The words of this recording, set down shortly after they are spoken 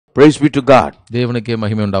Praise be to God. தேவனுக்கே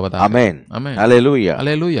மகிமை உண்டாவதாக. Amen. Amen. Hallelujah.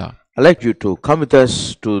 Hallelujah. I'd like you to come with us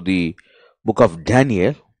to the book of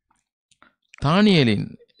Daniel.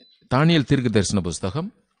 தானியேல் தீர்க்கதரிசன புஸ்தகம்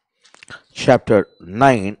chapter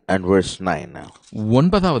 9 and verse 9.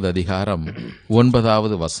 9வது அதிகாரம்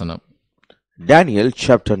 9வது வசனம். Daniel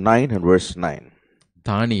chapter 9 and verse 9.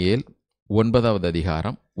 தானியேல் 9வது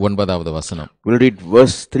அதிகாரம் 9வது வசனம். We'll read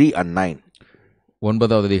verse 3 and 9.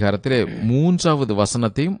 9வது அதிகாரத்திலே 3வது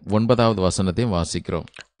வசனத்தையும் 9வது வசனத்தையும் வாசிக்கிறோம்.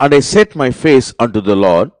 And I set my face unto the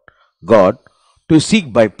Lord God to seek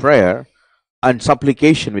by prayer and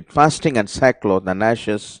supplication with fasting and sackcloth and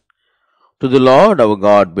ashes. To the Lord our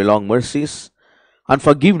God belong mercies and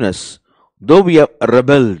forgiveness, though we have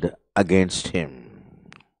rebelled against him.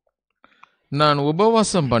 நான்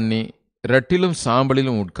உபவாசம் பண்ணி இரட்டிலும்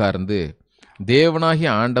சாம்பலிலும் உட்கார்ந்து தேவனாகிய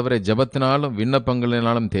ஆண்டவரை ஜெபத்தினாலும்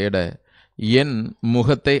விண்ணப்பங்களினாலும் தேட என்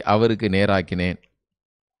முகத்தை அவருக்கு நேராக்கினேன்.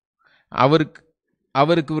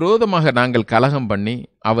 அவருக்கு விரோதமாக நாங்கள் கலகம் பண்ணி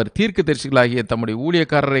அவர் தீர்க்கதரிசிகளாகிய தம்முடைய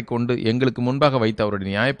ஊழியக்காரரை கொண்டு எங்களுக்கு முன்பாக வைத்த அவருடைய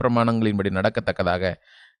நியாயப்பிரமாணங்களின்படி நடக்கத்தக்கதாக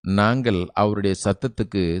நாங்கள் அவருடைய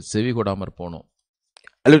சத்தத்துக்கு செவி கொடாமற் போனோம்.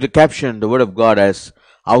 I like to caption the word of God as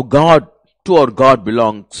to our God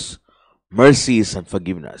belongs mercies and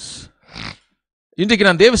forgiveness. இன்றைக்கு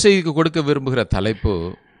நான் தேவ செய்திக்கு கொடுக்க விரும்புகிற தலைப்பு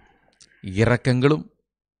இரக்கங்களும்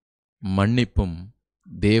மன்னிப்பும்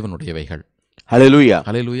தேவனுடையவைகள். Hallelujah.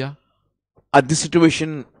 Hallelujah. At this situation,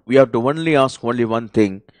 we have to only ask only one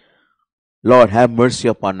thing: Lord, have mercy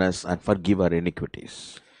upon us and forgive our iniquities.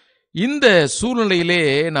 இந்த சூழ்நிலையிலே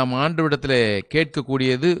நாம் ஆண்டவரிடத்திலே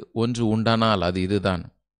கேட்கக்கூடியது ஒன்று உண்டானால் அது இதுதான்: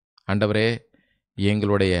 ஆண்டவரே,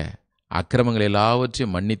 எங்களுடைய அக்கிரமங்கள்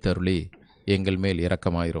எல்லாவற்றையும் மன்னித்தருளி எங்கள் மேல்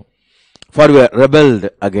இரக்கமாயிரும். For we are rebelled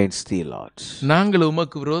against thee, Lord. நாங்கள்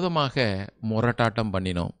உமக்கு விரோதமாக முரட்டாட்டம்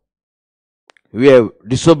பண்ணினோம். We have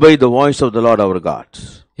disobeyed the voice of the Lord our God.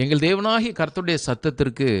 எங்கள் தேவனாகிய கர்த்தருடைய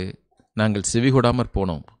சத்தத்திற்கு நாங்கள் செவிகொடாமற்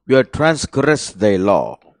போனோம். We have transgressed thy law.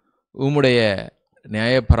 உம்முடைய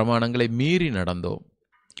நியாயப்பிரமாணங்களை மீறி நடந்தோம்.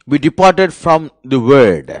 We departed from the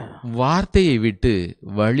word. வார்த்தையை விட்டு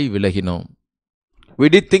வழி விலகினோம். We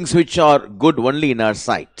did things which are good only in our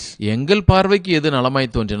sight. எங்கள் பார்வைக்கு எது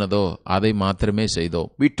நலமாய் தோன்றினதோ அதை மாத்திரமே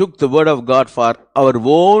செய்தோம். We took the word of God for our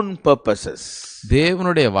own purposes.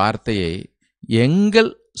 தேவனுடைய வார்த்தையை எங்கள்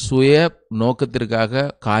சுய நோக்கத்திற்காக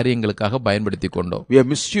காரியங்களுக்காக பயன்படுத்தி கொண்டோம். We have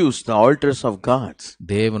misused the altars of God.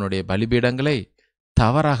 தேவனுடைய பலிபீடங்களை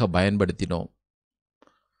தவறாக பயன்படுத்தினோம்.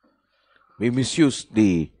 We misused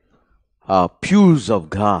the pews of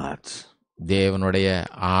God. தேவனுடைய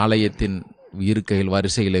ஆலயத்தின் இருக்கையில்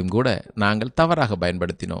வரிசைகளையும் கூட நாங்கள் தவறாக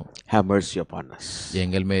பயன்படுத்தினோம். Have mercy upon us.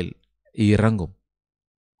 எங்கள் மேல் இறங்கும்.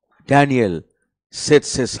 Daniel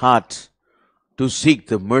sets his heart to seek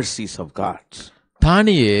the mercies of God.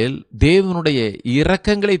 தானியேல் தேவனுடைய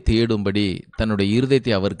இரக்கங்களை தேடும்படி தன்னுடைய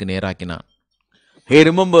இருதயத்தை அவருக்கு நேராக்கினான். He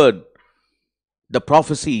remembered the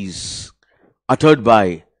prophecies uttered by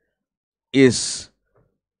his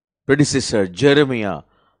predecessor Jeremiah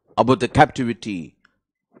about the captivity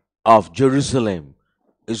of Jerusalem,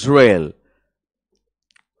 Israel,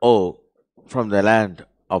 from the land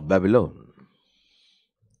of Babylon.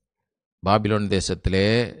 Babylon தேசத்திலே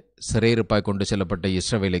சிறையிருப்பாய் கொண்டு செல்லப்பட்ட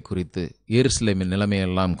இஸ்ரவேலை குறித்து, எருசலேமின்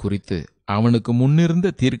நிலைமையெல்லாம் குறித்து அவனுக்கு முன்னிருந்த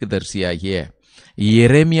தீர்க்கதரிசியாகிய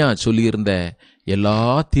எரேமியா சொல்லியிருந்த எல்லா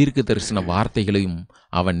தீர்க்க தரிசன வார்த்தைகளையும்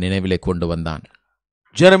அவன் நினைவிலே கொண்டு வந்தான்.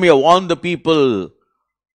 Jeremiah warned the people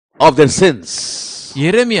of their sins.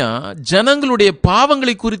 எரேமியா ஜனங்களுடைய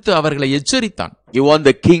பாவங்களை குறித்து அவர்களை எச்சரித்தான். He warned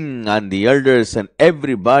the king and the elders and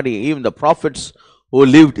everybody, even the prophets who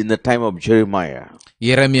lived in the time of Jeremiah.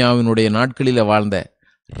 எரேமியாவினுடைய நாட்களில் வாழ்ந்த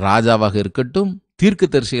ராஜாவாக இருக்கட்டும்,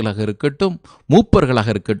 தீர்க்கதரிசிகளாக இருக்கட்டும், மூப்பர்களாக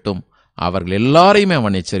இருக்கட்டும், அவர்கள் எல்லாரையுமே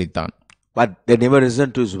அவன் எச்சரித்தான். But they never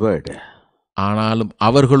listened to his word. ஆனாலும்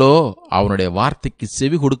அவர்களோ அவனுடைய வார்த்தைக்கு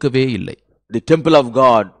செவி கொடுக்கவே இல்லை. The temple of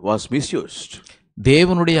God was misused.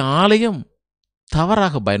 தேவனுடைய ஆலயம்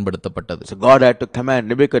தவறாக பயன்படுத்தப்பட்டது. So God had to command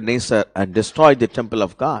Nebuchadnezzar and destroy the temple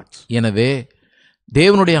of God. எனவே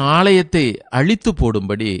தேவனுடைய ஆலயத்தை அழித்து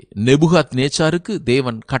போடும்படி நேபுகாத்நேச்சாருக்கு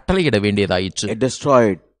தேவன் கட்டளையிட வேண்டியதாயிற்று. He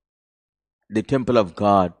destroyed the temple of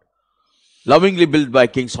God, lovingly built by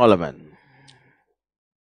King Solomon.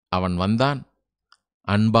 அவன் வந்தான்,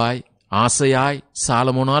 அன்பாய் ஆசையாய்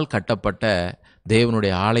சாலமோனால் கட்டப்பட்ட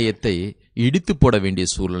தேவனுடைய ஆலயத்தை இடித்து போட வேண்டிய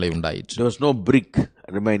சூழ்நிலை உண்டாயிற்று. There was no brick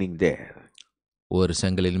remaining there. ஒரு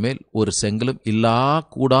செங்கலின் மேல் ஒரு செங்கலும் இல்லா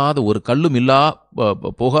கூடாத ஒரு கல்லும் இல்லா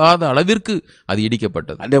போகாத அளவிற்கு அது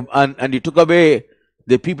இடிக்கப்பட்டது. And he took away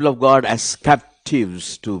the people of God as captives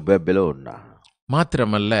to Babylon.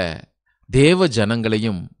 மாத்திரமல்ல, தேவ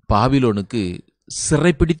ஜனங்களையும் பாபிலோனுக்கு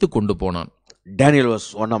சிறைப்பிடித்து கொண்டு போனான். Daniel was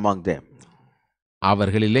one among them.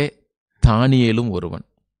 அவர்களிலே தானியேலும் ஒருவன்.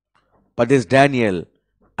 But this Daniel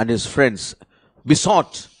and his friends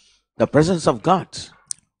besought the presence of God.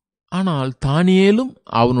 ஆனால் தானியேலும்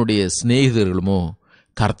அவனுடைய சிநேகிதர்களுமோ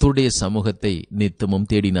கர்த்தருடைய சமூகத்தை நித்தமும்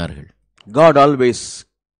தேடினார்கள். God always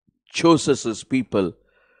chooses his people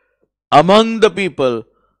among the people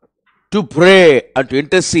to pray and to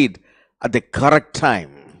intercede at the correct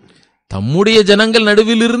time. தம்முடைய ஜனங்கள்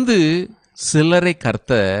நடுவிலிருந்து சிலரை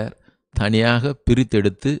கர்த்தர் தனியாக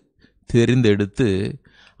பிரித்தெடுத்து தெரிந்தெடுத்து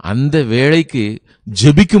அந்த வேளைக்கு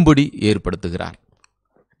ஜெபிக்கும்படி ஏற்படுத்துகிறார்.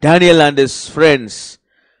 Daniel and his friends,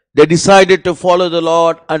 they decided to follow the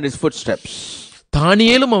Lord and his footsteps.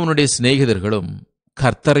 தானியேலும் அவனுடைய சிநேகிதர்களும்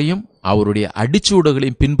கர்த்தரையும் அவருடைய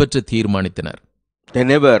அடிச்சுவடுகளையும் பின்பற்ற தீர்மானித்தனர். They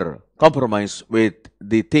never compromised with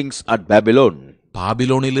the things at Babylon.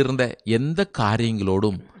 பாபிலோனில் இருந்த எந்த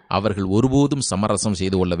காரியங்களோடும் அவர்கள் ஒருபோதும் சமரசம்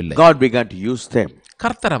செய்து கொள்ளவில்லை. God began to use them.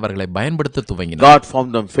 கர்த்தர் அவர்களை பயன்படுத்த துவங்கினார். God found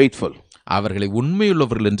them faithful. அவர்களை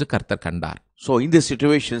உண்மையுள்ளவர்கள் என்று கர்த்தர் கண்டார். So in these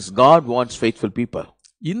situations, God wants faithful people.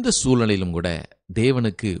 இந்த சூழ்நிலையிலும் கூட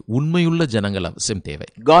தேவனுக்கு உண்மையுள்ள ஜனங்கள் அவசியம் தேவை.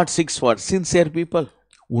 God seeks for sincere people.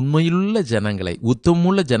 உண்மையுள்ள ஜனங்களை,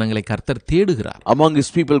 உத்தமமுள்ள ஜனங்களை கர்த்தர் தேடுகிறார். Among his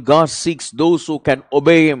people, God seeks those who can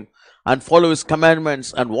obey him and follow his commandments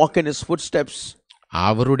and walk in his footsteps.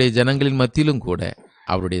 அவருடைய ஜனங்களின் மத்தியிலும் கூட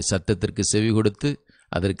அவருடைய சத்தத்திற்கு செவி கொடுத்து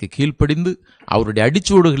அதற்கு கீழ்ப்படிந்து அவருடைய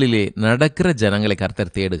அடிச்சுவடுகளிலே நடக்கிற ஜனங்களை கர்த்தர்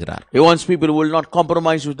தேடுகிறார். He wants people who will not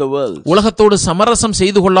compromise with the world. உலகத்தோடு சமரசம்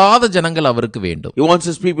செய்து கொள்ளாத ஜனங்கள் அவருக்கு வேண்டும். He wants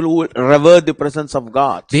his people who will revere the presence of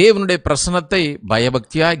God. தேவனுடைய பிரசன்னத்தை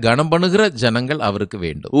பயபக்தியாய் கனம் பண்ணுகிற ஜனங்கள் அவருக்கு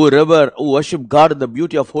வேண்டும். Who worship God in the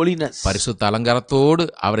beauty of holiness. பரிசுத்த அலங்காரத்தோடு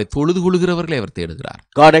அவரை தொழுது கொள்கிறவர்களை அவர் தேடுகிறார்.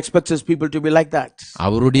 God expects his people to be like that.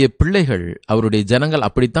 அவருடைய பிள்ளைகள், அவருடைய ஜனங்கள்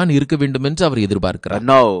அப்படித்தான் இருக்க வேண்டும் என்று அவர் எதிர்பார்க்கிறார்.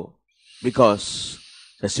 And now, because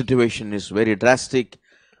the situation is very drastic,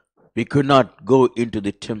 we could not go into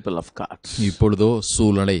the temple of God. இப்பொழுதோ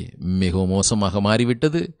சூழ்நிலை மிக மோசமாக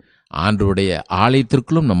மாறிவிட்டது. ஆண்டவருடைய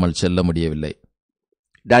ஆலயத்திற்குள்ளும் நம்மால் செல்ல முடியவில்லை.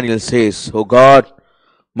 Daniel says, "Oh God,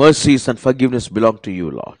 mercies and forgiveness belong to you,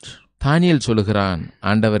 Lord." தானியேல் சொல்லுகிறான்,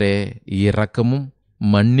 ஆண்டவரே, இரக்கமும்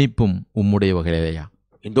மன்னிப்பும் உம்முடைய வகையிலேயா.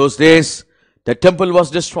 In those days, the temple was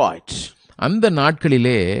destroyed. அந்த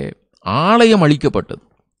நாட்களிலே ஆலயம் அழிக்கப்பட்டது.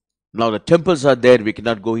 Now the temples are there, we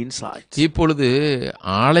cannot go inside. இப்பொழுது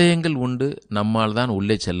ஆலயங்கள் உண்டு, நம்மால் தான்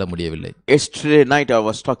உள்ளே செல்ல முடியவில்லை. Yesterday night I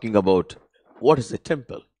was talking about what is the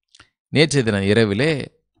temple. நேற்றைய தினம் இரவிலே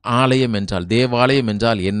ஆலயம் என்றால், தேவாலயம்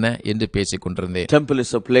என்றால் என்ன என்று பேசிக் கொண்டிருந்தேன். Temple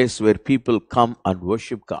is a place where people come and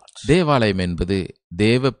worship God. தேவாலயம் என்பது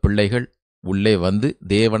தேவ பிள்ளைகள் உள்ளே வந்து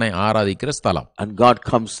தேவனை ஆராதிக்கிற ஸ்தலம். And God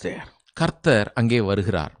comes there. கர்த்தர் அங்கே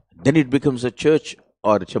வருகிறார். Then it becomes a church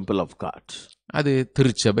or a temple of God. அது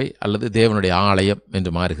திருச்சபை அல்லது தேவனுடைய ஆலயம்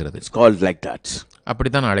என்று மாறுகிறது. It's called like that.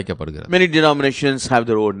 அப்படித்தான் அழைக்கப்படுகிறது. Many denominations have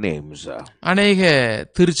their own names. அநேக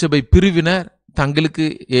திருச்சபை பிரிவினர் தங்களுக்கு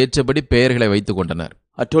ஏற்றபடி பெயர்களை வைத்துக் கொண்டனர்.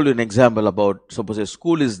 I told you an example about, suppose a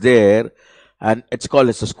school is there and it's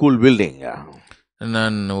called as a school building.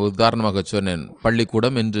 நான் உதாரணமாக சொன்னேன்,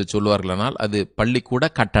 பள்ளிக்கூடம் என்று சொல்வார்களானால் அது பள்ளிக்கூட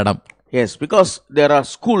கட்டடம். Yes, because there are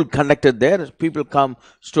school conducted there, people come,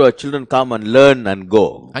 children come and learn and go.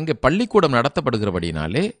 அங்கே பள்ளிக்கூடம்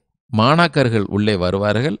நடத்தப்படுகிறபடினாலே மாணாக்கர்கள் உள்ளே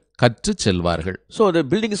வருவார்கள், கற்று செல்வார்கள். So the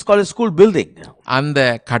building is called a school building. அந்த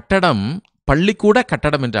கட்டடம் பள்ளிக்கூட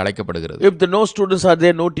கட்டடம் என்று அழைக்கப்படுகிறது. If the no students are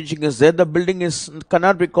there, no teaching is there, the building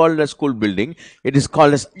cannot be called a school building. It is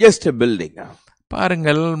called as just a building.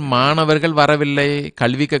 பாருங்கள், மாணவர்கள் வரவில்லை,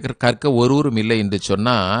 கல்வி கற்க ஒருவரும் இல்லை என்று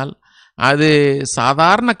சொன்னால் அது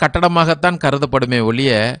சாதாரண கட்டடமாகத்தான் கருதப்படுமே ஒழிய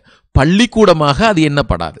பள்ளிக்கூடமாக அது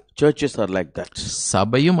எண்ணப்படாது. Churches are like that.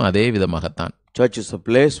 சபையும் அதே விதமாகத்தான். Church is a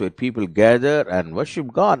place where people gather and worship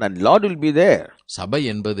God and Lord will be there. சபை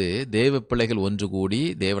என்பது தேவ பிள்ளைகள் ஒன்று கூடி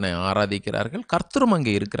தேவனை ஆராதிக்கிறார்கள், கர்த்தரும்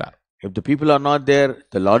அங்கே இருக்கிறார். If the people are not there,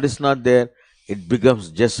 the Lord is not there, it becomes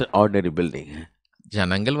just an ordinary building.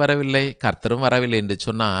 ஜனங்கள் வரவில்லை, கர்த்தரும் வரவில்லை என்று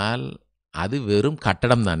சொன்னால் அது வெறும்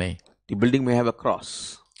கட்டடம் தானே. The building may have a cross.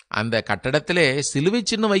 அந்த கட்டடத்திலே சிலுவை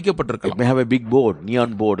சின்னம் வைக்கப்பட்டிருக்கலாம். It may have a big board,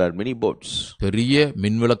 neon board or many boards. பெரிய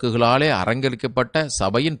மின்விளக்குகளாலே அலங்கரிக்கப்பட்ட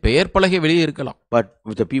சபையின் பெயர் பலகை வெளியே இருக்கலாம். But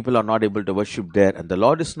if the people are not able to worship there and the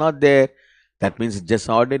Lord is not there, that means it's just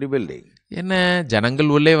an ordinary building. என்ன,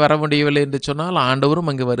 ஜனங்கள் உள்ளே வர முடியவில்லை என்று சொன்னால்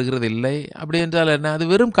ஆண்டவரும் அங்கே வருகிறது இல்லை, அப்படி என்றால் என்ன,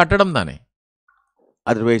 அது வெறும் கட்டடம் தானே.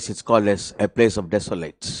 Otherwise it's called as a place of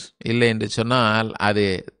desolates. இல்லை என்று சொன்னால் அது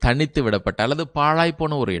தனித்து விடப்பட்ட அல்லது பாழாய்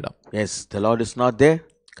போன ஒரு இடம். Yes, the Lord is not there.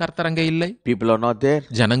 கர்த்தர் அங்கே இல்லை, people are not there,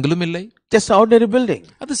 ஜனங்களும் இல்லை. just an ordinary building.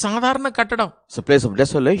 அது சாதாரண கட்டடம். It's a place of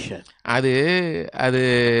desolation. அது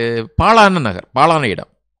பாழான நகர், பாழான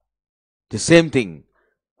இடம். The same thing,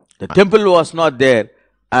 The temple was not there,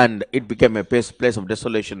 and it became a place of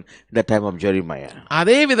desolation in the time of Jeremiah.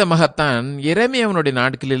 அதே விதமாகத்தான் எரேமியாவினுடைய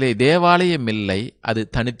நாட்களிலே தேவாலயம் இல்லை, அது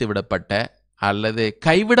தனித்து விடப்பட்ட அல்லது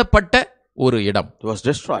கைவிடப்பட்ட ஒரு இடம். It was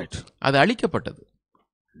destroyed. அது அழிக்கப்பட்டது.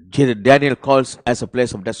 Daniel calls as a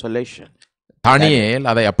place of desolation. தானியேல்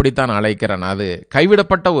அதை அப்படித்தான் அழைக்கிறான், அது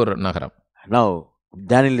கைவிடப்பட்ட ஒரு நகரம். Now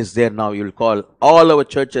Daniel is there. Now you will call all our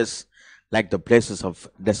churches like the places of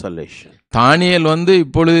desolation. தானியேல்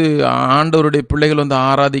இப்பொழுது ஆண்டவருடைய பிள்ளைகள்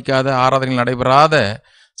ஆராதிக்காத, ஆராதனை நடைபெறாத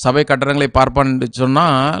சபை கட்டடங்களை பார்ப்பான் என்று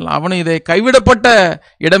சொன்னால் அவனை இதை கைவிடப்பட்ட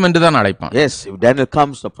இடம் என்று தான் அழைப்பான். Yes, if Daniel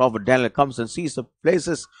comes, the prophet Daniel comes and sees the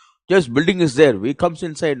places, just building is there. He comes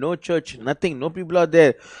inside, no church, nothing, no people are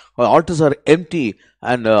there. Altars are empty,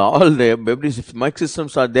 and all the mic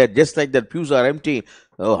systems are there, just like that. Pews are empty.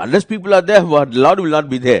 Unless people are there, the Lord will not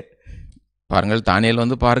be there. பாருங்கள், தானியேல்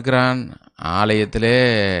பார்க்கிறான், ஆலயத்திலே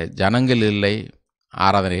ஜனங்கள் இல்லை,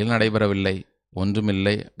 ஆராதனைகள் நடைபெறவில்லை,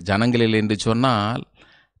 ஒன்றுமில்லை. ஜனங்கள் இல்லை என்று சொன்னால்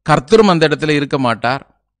கர்த்தரும் அந்த இடத்துல இருக்க மாட்டார்.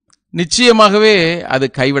 நிச்சயமாகவே அது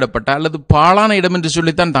கைவிடப்பட்ட அல்லது பாழான இடம் என்று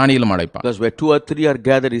சொல்லித்தான் தானியேலும் அழைப்பார். Because where 2 or 3 are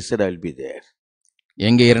gathered, he said, I will be there.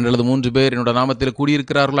 எங்கே 2 அல்லது 3 பேர் என்னோட நாமத்தில்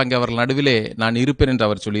கூடியிருக்கிறார்களோ அங்கே அவர்கள் நடுவிலே நான் இருப்பேன் என்று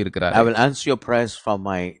அவர் சொல்லி இருக்கிறார். I will answer your prayers from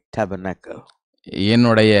my tabernacle.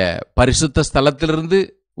 என்னுடைய பரிசுத்த ஸ்தலத்திலிருந்து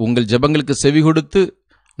உங்கள் ஜெபங்களுக்கு செவி கொடுத்து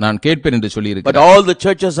நான் கேட்பேன் என்று சொல்லி இருக்கிறார். But all the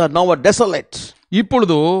churches are now desolate.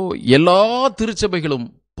 இப்பொழுதோ எல்லா திருச்சபைகளும்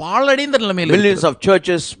பாழடைந்த நிலைமையில், millions of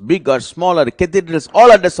churches, big or small, or cathedrals,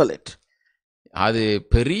 all are desolate. அது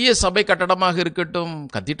பெரிய சபை கட்டடமாக இருக்கட்டும்,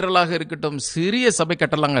 கத்தீட்ரலாக இருக்கட்டும், சிறிய சபை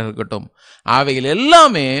கட்டடமாக இருக்கட்டும், அவைகள்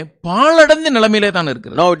எல்லாமே பாழடைந்த நிலைமையிலே தான்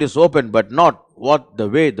இருக்கிறது. Now it is open, but not what the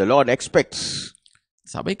way the Lord expects.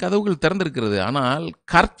 சபை கதவுகள் திறந்திருக்கிறது, ஆனால்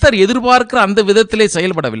கர்த்தர் எதிர்பார்க்கிற அந்த விதத்திலே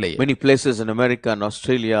செயல்படவில்லை. Many places in America and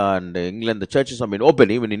Australia and England, the churches have been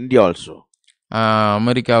open, even in India also.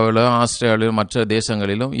 அமெரிக்காவிலும், ஆஸ்திரேலியாவிலும், மற்ற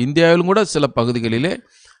தேசங்களிலும், இந்தியாவிலும் கூட சில பகுதிகளிலே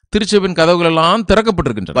திருச்சபையின் கதவுகள் எல்லாம்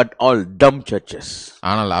திறக்கப்பட்டிருக்கின்றன. But all dumb churches.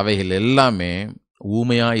 ஆனால் அவைகள் எல்லாமே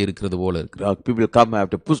ஊமையா இருக்கிறது போல இருக்கு. People come,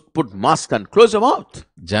 have to put mask and close their mouth.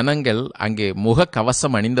 ஜனங்கள் அங்கே முக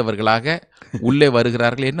கவசம் அணிந்தவர்களாக உள்ளே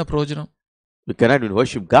வருகிறார்கள். என்ன பிரயோஜனம்? We cannot even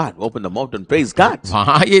worship God, open the mouth and praise God.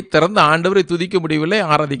 வாயை திறந்து ஆண்டவரை துதிக்க முடியவில்லை,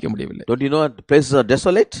 ஆராதிக்க முடியவில்லை. Don't you know the places are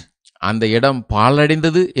desolate? அந்த இடம்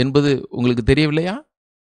பாழடைந்தது என்பது உங்களுக்கு தெரியவில்லையா?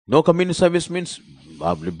 No communion service means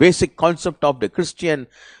basic concept of the Christian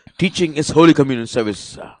teaching is holy communion service.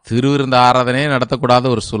 திருவிருந்த ஆராதனை நடத்தக்கூடாத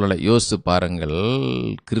ஒரு சூழலை யோசித்து பாருங்கள்.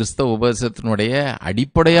 கிறிஸ்தவ உபதேசத்தினுடைய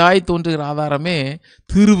அடிப்படையாய் தோன்றுகிற ஆதாரமே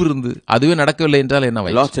திருவிருந்து. அதுவே நடக்கவில்லை என்றால் என்ன?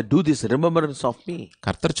 Lord said, do this in remembrance of me.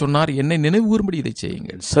 கர்த்தர் சொன்னார், என்னை நினைவு கூறும்படி இதை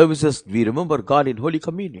செய்யுங்கள். In services we remember God in holy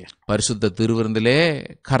communion. பரிசுத்த திருவிருந்திலே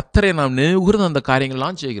கர்த்தரை நாம் நினைவு கூர்ந்து அந்த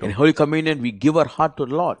காரியங்கள்லாம் செய்கிறோம். In holy communion we give our heart to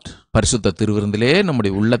the Lord. பரிசுத்த திருவிருந்திலே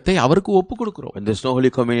நம்முடைய உள்ளத்தை அவருக்கு ஒப்பு கொடுக்கிறோம். When there is no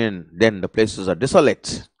holy communion, then the places are desolate.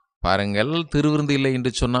 பாருங்கள், திருவிருந்து இல்லை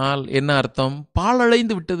என்று சொன்னால் என்ன அர்த்தம்?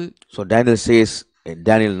 பாழடைந்து விட்டது. So Daniel says in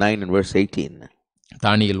Daniel 9 and verse 18.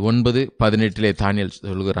 தானியேல் 9:18 தானியேல்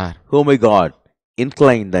சொல்கிறார், O my God,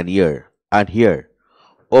 incline thine ear and hear,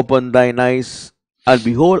 open thine eyes and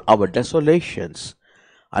behold our desolations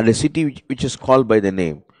and the city which is called by the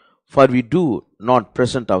name. For we do not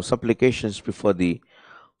present our supplications before thee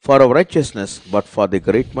for our righteousness, but for the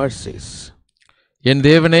great mercies. என்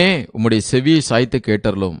தேவனே, உம்முடைய செவியை சாய்த்து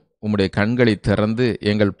கேட்டருளும், உம்முடைய கண்களை திறந்து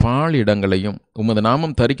எங்கள் பாழ் இடங்களையும் உமது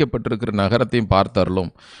நாமம் தரிக்கப்பட்டிருக்கிற நகரத்தையும்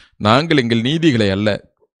பார்த்தருளும். நாங்கள் எங்கள் நீதிகளை அல்ல,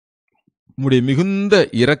 உம்முடைய மிகுந்த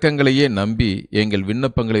இரக்கங்களையே நம்பி எங்கள்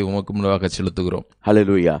விண்ணப்பங்களை உமக்கு முன்பாக செலுத்துகிறோம்.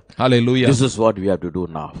 Hallelujah. Hallelujah. This is what we have to do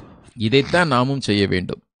now. இதைத்தான் நாமும் செய்ய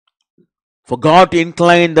வேண்டும். For God to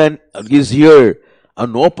incline his ear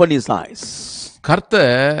and open his eyes.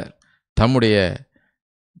 கர்த்தர் தம்முடைய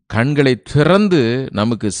கண்களை திறந்து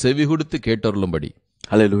நமக்கு செவி கொடுத்து கேட்டருளும்படி.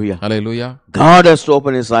 Hallelujah. Hallelujah. God has to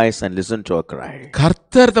open his eyes and listen to our cry.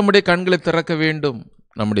 கர்த்தர் தம்முடைய கண்களை திறக்க வேண்டும்,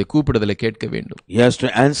 நம்முடைய கூப்பிடுதலை கேட்க வேண்டும். He has to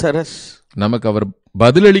answer us. நமக்கு அவர்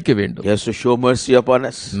பதிலளிக்க வேண்டும். He has to show mercy upon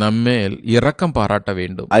us. நம்மேல் இரக்கம் பாராட்ட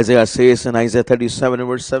வேண்டும். Isaiah says in Isaiah 37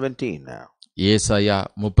 verse 17. ஏசாயா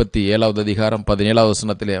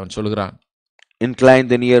 37:17 அவன் சொல்கிறான், Incline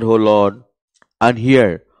thine ear, O Lord, and hear.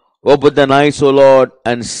 Open thine eyes, O Lord,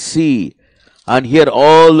 and see, and hear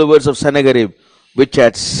all the words of Sennacherib, which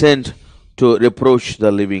had sent to reproach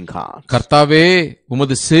the living God. கர்த்தாவே,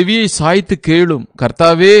 உமது செவியை சாய்த்து கேளும்.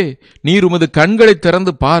 கர்த்தாவே, நீர் உமது கண்களை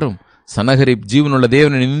திறந்து பாரும். சனகரிப் ஜீவனுள்ள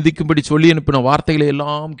தேவனை நிந்திக்கும்படி சொல்லி அனுப்பின வார்த்தைகளை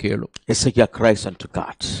எல்லாம் கேளும். Ezekiel cries unto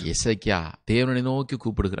God. எசேக்கியா தேவனை நோக்கி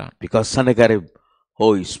கூப்பிடுகிறான். Because Sennacherib,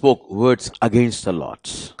 he spoke words against the Lord.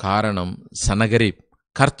 காரணம், சனகரிப்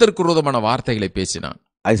கர்த்தருக்கு விரோதமான வார்த்தைகளை பேசினான்.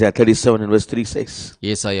 Isaiah 37 and verse 3 says.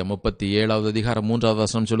 ஏசாயா 37வது அதிகாரம் 3வது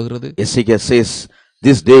வசனம் சொல்கிறது. Ezekiel says,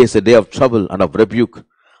 this day is a day of trouble and of rebuke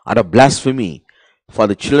and of blasphemy, for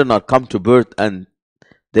the children are come to birth and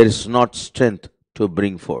there is not strength to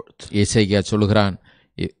bring forth. ஏசாயா சொல்கிறான்,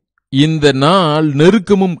 இந்த நாள்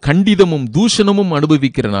நெருக்கமும் கண்டிதமும் தூஷணமும்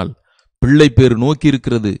அனுபவிக்கிற நாள். பிள்ளை பேர் நோக்கி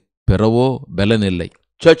இருக்கிறது, பெறவோ பலன் இல்லை.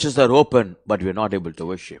 Churches are open, but we are not able to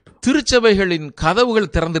worship. திருச்சபைகளின்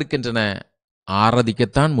கதவுகள் திறந்திருக்கின்றன,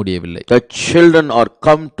 ஆராதிக்கத்தான் முடியவில்லை. The children are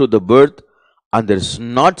come to the birth and there is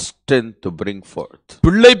not strength to bring forth.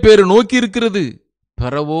 பிள்ளை பேர் நோக்கி இருக்கிறது,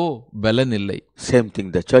 பெறவோ பலன் இல்லை. Same thing,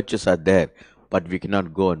 the churches are there, but we cannot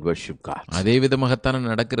go and worship God. அதே விதமாகத்தான்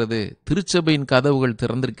நடக்கிறது. திருச்சபையின் கதவுகள்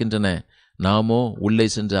திறந்திருக்கின்றன, நாமோ உள்ளே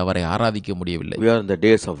சென்று அவரை ஆராதிக்க முடியவில்லை. We are in the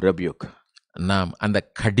days of rebuke. நாம் அந்த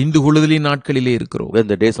கடிந்து கொள்ளுதலின் நாட்களிலே இருக்கிறோம். We are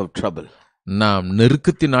in the days of trouble. நாம்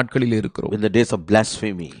நெருக்கத்தின் நாட்களிலே இருக்கிறோம். In the days of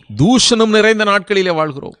blasphemy. தூஷணம் நிறைந்த நாட்களிலே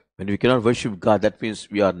வாழ்கிறோம். When we cannot worship God, that means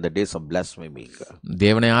we are in the days of blasphemy.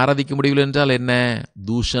 தேவனை ஆராதிக்க முடியவில்லை என்றால் என்ன?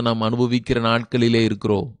 தூஷணம் அனுபவிக்கிற நாட்களிலே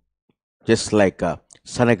இருக்கிறோம். Just like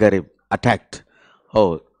Sennacherib attacked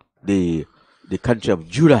the country of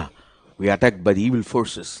Judah, we are attacked by the evil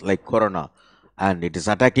forces like Corona, and it is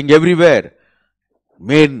attacking everywhere.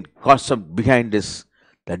 Main concept behind this,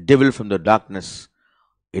 the devil from the darkness,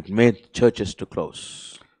 it made churches to close.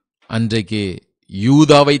 அன்றைக்கு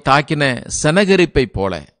யூதாவை தாக்கின செனகரிப்பை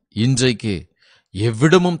போல இன்றைக்கு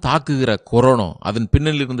எவ்விடமும் தாக்குகிற corona, அதன்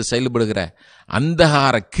பின்னணியில் இருந்து செயல்படுகிற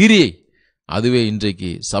அந்தகார கிரியை, அதுவே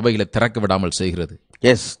இன்றைக்கு சபைகளை திறக்க விடாமல் செய்கிறது.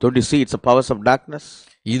 Yes, don't you see it's the powers of darkness?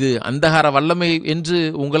 இது அந்தகார வல்லமை என்று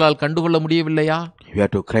உங்களால் கண்டுகொள்ள முடியவில்லையா? We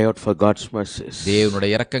have to cry out for God's mercies. தேவனுடைய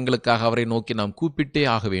இரக்கங்களுக்காக அவரை நோக்கி நாம் கூப்பிட்டே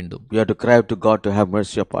ஆக வேண்டும். We have to cry out to God to have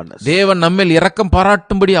mercy upon us. தேவன் நம்மேல் இரக்கம்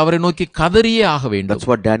பாராட்டும்படி அவரை நோக்கி கதறியே ஆக வேண்டும். That's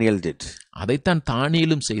what Daniel did. அதைத்தான்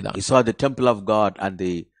தானியேலும் செய்தான். He saw the temple of God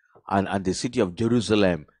and the city of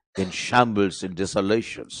Jerusalem in shambles, in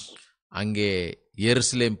desolations. அங்கே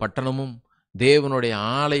எருசலேம் பட்டணமும் தேவனுடைய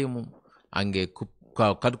ஆலயமும் அங்கே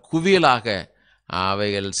குவியலாக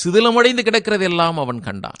அவைகள் சிதிலமடைந்து கிடக்கிறதெல்லாம் அவன்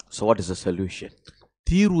கண்டான். So what is the solution?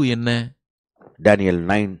 தீர்வு என்ன? Daniel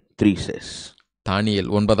 9:3 says. தானியேல்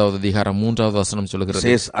 9வது அதிகாரம் 3வது வசனம் சொல்கிறது.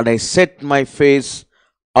 Says, and I set my face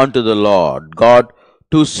unto the Lord God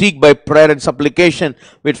to seek by prayer and supplication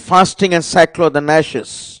with fasting and sackcloth and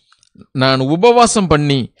ashes. நான் உபவாசம்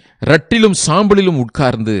பண்ணி ரட்டிலும் சாம்பலிலும்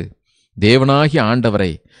உட்கார்ந்து தேவனாகிய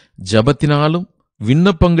ஆண்டவரை ஜபத்தினாலும்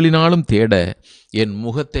விண்ணப்பங்களினாலும் தேட என்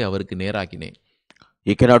முகத்தை அவருக்கு நேராக்கினேன்.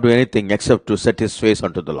 He cannot do anything except to set his face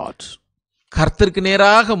unto the Lord. கர்த்தருக்கு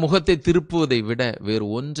நேராக முகத்தை திருப்புவதை விட வேறு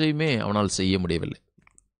ஒன்றையுமே அவனால் செய்ய முடியவில்லை.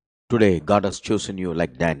 Today God has chosen you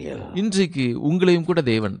like Daniel. இன்றைக்கு உங்களையும் கூட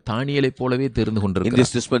தேவன் தானியேலை போலவே தெரிந்து கொண்டிருக்கிறார். In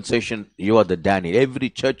this dispensation you are the Daniel.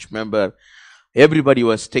 Every church member, everybody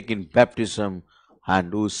who has taken baptism and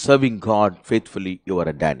who is serving God faithfully, you are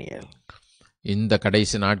a Daniel. இந்த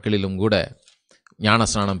கடைசி நாட்களிலும் கூட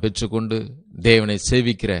ஞானஸ்நானம் பெற்றுக்கொண்டு தேவனை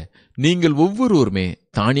சேவிக்கிற நீங்கள் ஒவ்வொருவருமே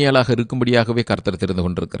தானியேலாக இருக்கும்படியாகவே கர்த்தர் தெரிந்து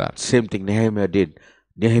கொண்டிருக்கிறார். Same thing Nehemiah did.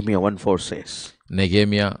 Nehemiah 1:4 says.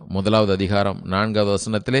 நெகேமியா 1வது அதிகாரம் 4வது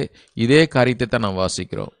வசனத்திலே இதே காரியத்தை தான் நாம்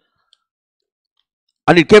வாசிக்கிறோம்.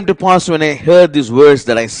 And it came to pass when I heard these words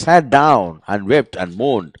that I sat down and wept and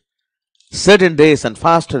mourned certain days and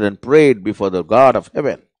fasted and prayed before the God of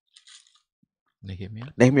heaven.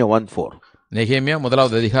 Nehemiah 1:4. நெகேமியா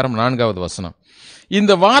 1வது அதிகாரம் 4வது வசனம்.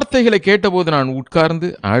 இந்த வார்த்தைகளை கேட்டபோது நான் உட்கார்ந்து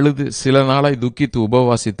அழுது சில நாளாய் துக்கித்து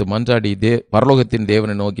உபவாசித்து மன்றாடி பரலோகத்தின்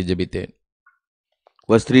தேவனை நோக்கி ஜெபித்தேன்.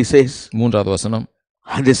 Verse 3 says. 3வது வசனம்.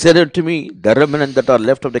 And they said unto me, the remnant that are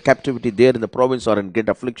left of the captivity there in the province are in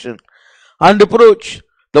great affliction and reproach.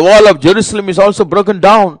 The wall of Jerusalem is also broken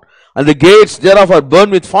down, and the gates thereof are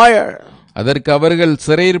burned with fire. அதற்கு அவர்கள்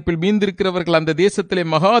சிறையிருப்பில் மீந்திருக்கிறவர்கள் அந்த தேசத்திலே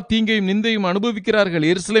மகா தீங்கையும் நிந்தையும் அனுபவிக்கிறார்கள்.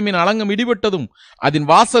 எருசலேமின் அலங்கம் இடிபட்டதும் அதன்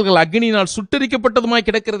வாசல்கள் அக்னியினால் சுட்டரிக்கப்பட்டதுமாய்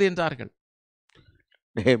கிடக்கிறது என்றார்கள்.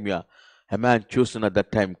 Nehemiah, a man chosen at that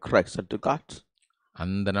time, cries unto God.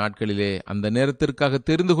 அந்த நாட்களிலே அந்த நேரத்திற்காக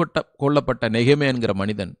தெரிந்து கொள்ளப்பட்ட நெகேமியா என்கிற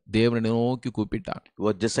மனிதன் தேவனை நோக்கி கூப்பிட்டான். He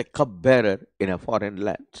was just a cup bearer in a foreign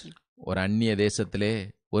land. ஒரு அந்நிய தேசத்திலே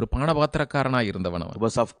ஒரு பானபாத்திரக்காரனாய் இருந்தவன் அவன். He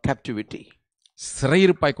was of captivity.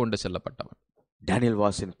 சிறையிருப்பாய் கொண்டு செல்லப்பட்டவன். Daniel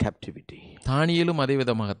was in captivity. தானியேலும் அதே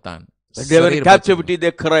விதமாகத்தான். They were in captivity,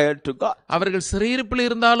 they cried to God. அவர்கள் சிறையிருப்பில்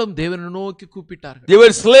இருந்தாலும் தேவனை நோக்கி கூப்பிட்டார்கள். They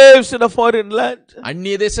were slaves in a foreign land.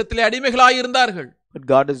 அந்நிய தேசத்திலே அடிமைகளாய் இருந்தார்கள். But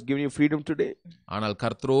God has given you freedom today. ஆனால்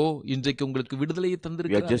கர்த்தரோ இன்றைக்கு உங்களுக்கு விடுதலையை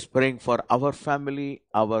தந்திருக்கிறார். We are just praying for our family,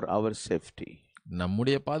 our safety.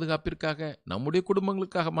 நம்முடைய பாதுகாப்பிற்காக நம்முடைய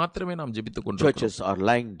குடும்பங்களுக்காக மாத்திரமே நாம் ஜெபித்துக் கொண்டிருக்கிறோம். Churches are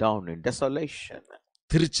lying down in desolation.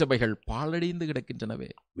 திருச்சபைகள் பாழடைந்து கிடக்கின்றனவே.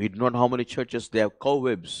 We do not know how many churches they have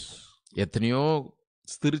cobwebs. எத்தனையோ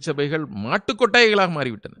திருச்சபைகள் மாட்டுக்கொட்டாய்களாக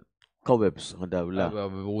மாறிவிட்டன. Cobwebs.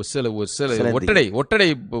 ஒட்டடை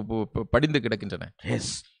படிந்து கிடக்கின்றன. Yes,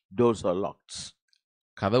 doors are locked.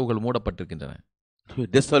 கதவுகள் மூடப்பட்டிருக்கின்றன.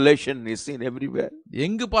 Desolation is seen everywhere.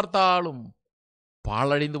 எங்கு பார்த்தாலும்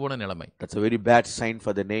பாழடைந்து போன நிலைமை. That's a very bad sign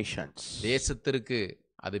for the nations. தேசத்திற்கு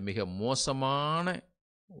அது மிக மோசமான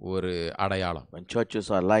ஒரு அடையாளம். When churches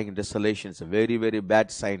are lying in desolation, it's a very, very bad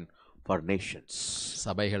sign for nations.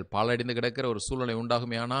 சபைகள் பாழடைந்து கிடக்கிற ஒரு சூழ்நிலை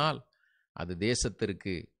உண்டாகுமேயானால் அது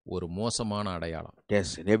தேசத்திற்கு ஒரு மோசமான அடையாளம்.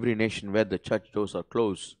 Yes, in every nation where the church doors are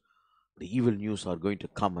closed, the evil news are going to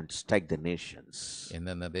come and strike the nations.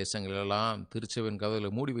 எந்தெந்த தேசங்களெல்லாம் திருச்சபையின்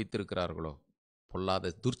கதவுகளை மூடி வைத்திருக்கிறார்களோ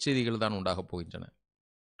பொல்லாத துர்ச்செய்திகள் தான் உண்டாக போகின்றன.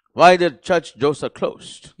 Why the church doors are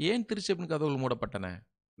closed? ஏன் திருச்சபையின் கதவுகள் மூடப்பட்டன?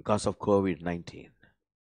 Because of COVID-19.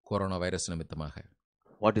 Corona virus நிமித்தமாக.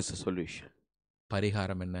 What is the solution?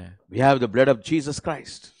 பரிகாரம் என்ன? We have the blood of Jesus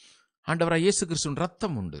Christ. ஆண்டவராகிய இயேசு கிறிஸ்துவின்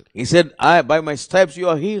ரத்தம் உண்டு. He said, by my stripes you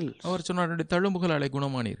are healed. அவர் சொன்னார், என்னுடைய தழும்புகளாலே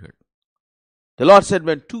குணமானீர்கள். The Lord said,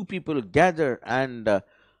 when two people gather and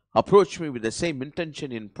approach me with the same intention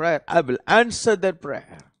in prayer, I will answer their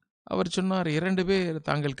prayer. அவர் சொன்னார், 2 பேர்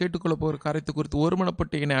தாங்கள் கேட்டுக்கொள்ள போகிற காரியத்தை குறித்து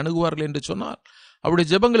ஒருமனப்பட்டு என்னை அணுகுவார்கள் என்று சொன்னால் அவருடைய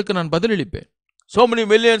ஜெபங்களுக்கு நான் பதிலளிப்பேன். So many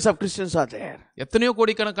millions of Christians are there. எத்தனையோ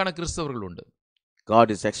கோடிக்கணக்கான கிறிஸ்தவர்கள் உண்டு. God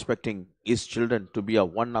is expecting his children to be of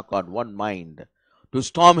one accord, one mind, to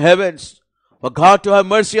storm heavens, for God to have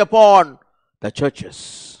mercy upon the churches.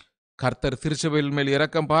 கர்த்தர் திருச்சபையின் மேல்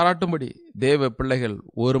இரக்கம் பாராட்டும்படி தேவ பிள்ளைகள்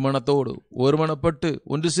ஒரு மனத்தோடு ஒருமனப்பட்டு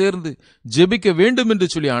ஒன்று சேர்ந்து ஜெபிக்க வேண்டும் என்று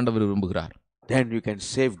சொல்லி ஆண்டவர் விரும்புகிறார். Then you can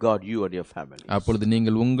safeguard you and your family. அப்பொழுது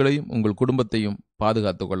நீங்கள் உங்களையும் உங்கள் குடும்பத்தையும்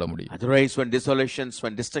பாதுகாத்துக் கொள்ள முடியும். Otherwise, when desolations,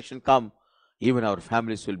 when destruction come, even our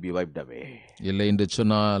families will be wiped away. இல்லை என்று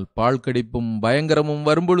சொன்னால் பாழ்கடிப்பும் பயங்கரமும்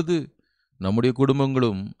வரும்பொழுது நம்முடைய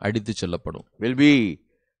குடும்பங்களும் அடித்து செல்லப்படும். Will be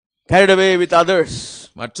carried away with others.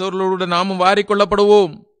 மற்றவர்களோடு நாமும்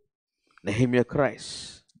வாரிக்கொள்ளப்படுவோம். Nehemiah cries.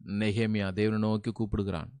 நெகேமியா தேவனை நோக்கி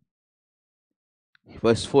கூப்பிடுகிறான்.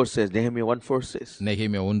 Verse 4 says, Nehemiah 1:4 says,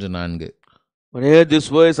 நெகேமியா 1:4. When I heard this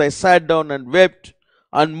voice, I sat down and wept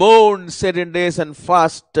and mourned 7 days and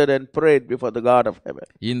fasted and prayed before the God of heaven.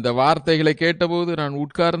 இந்த வார்த்தைகளை கேட்டபோது நான்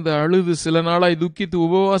உட்கார்ந்து அழுது சில நாளாய் துக்கித்து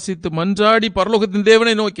உபவாசித்து மன்றாடி பரலோகத்தின்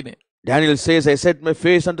தேவனை நோக்கினேன். Daniel says, I set my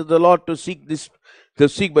face unto the Lord to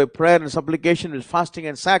seek by prayer and supplication with fasting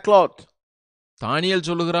and sackcloth. தானியேல்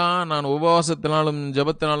சொல்லுகிறான், நான் உபவாசத்தினாலும்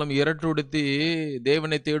ஜெபத்தினாலும் இரட்டுடுத்தி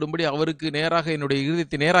தேவனை தேடும்படி அவருக்கு நேராக என்னுடைய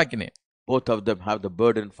இருதயத்தை நேராக்கினேன். Both of them have the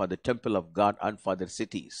burden for the temple of God and for their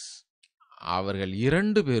cities. அவர்கள்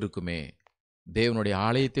 2 பேருக்குமே தேவனுடைய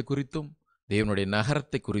ஆலயத்தை குறித்தும் தேவனுடைய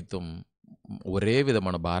நகரத்தை குறித்தும் ஒரே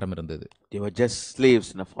விதமான பாரம் இருந்தது. They were just slaves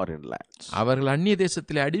in a foreign land. அவர்கள் அந்நிய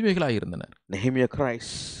தேசத்திலே அடிமைகளாக இருந்தனர். Nehemiah cries.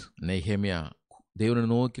 நெகேமியா தேவனை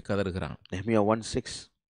நோக்கி கதறுகிறான். Nehemiah 1:6.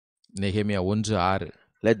 நெகேமியா 1:6.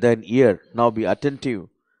 Let thine ear now be attentive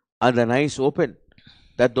and thine eyes open,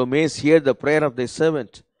 that thou mayest hear the prayer of thy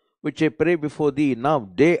servant, which I pray before thee now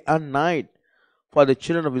day and night for the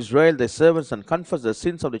children of Israel thy servants, and confess the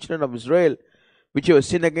sins of the children of Israel which have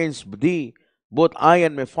sinned against thee. Both I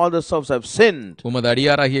and my father's house have sinned. உமது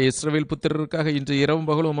அடியாராகிய இஸ்ரவேல் புத்திரருக்காக இன்று இரவும்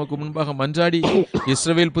பகலும் உமக்கு முன்பாக மன்றாடி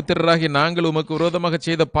இஸ்ரவேல் புத்திரராகிய நாங்கள் உமக்கு விரோதமாக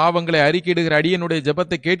செய்த பாவங்களை அறிக்கையிடுகிற அடியனுடைய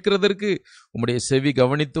ஜெபத்தை கேட்கிறதற்கு உம்முடைய செவி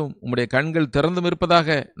கவனித்தும் உம்முடைய கண்கள் திறந்தும்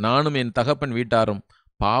இருப்பதாக நானும் என் தகப்பன் வீட்டாரும்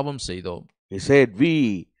பாவம் செய்தோம். He said, we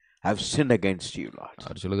have sinned against you, Lord.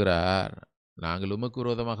 அவர் சொல்கிறார், நாங்கள் உமக்கு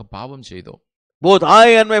விரோதமாக பாவம் செய்தோம். Both I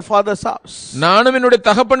and my father's house. நானும் என்னுடைய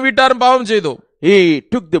தகப்பன் வீட்டாரும் பாவம் செய்தோம். He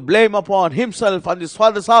took the blame upon himself and his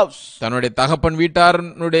father's house. தன்னுடைய தகப்பன்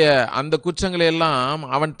வீட்டாருடைய அந்த குற்றங்களை எல்லாம்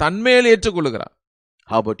அவன் தன்மேல் ஏற்றுக்கொள்கிறான்.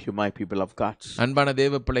 How about you, my people of God? அன்பான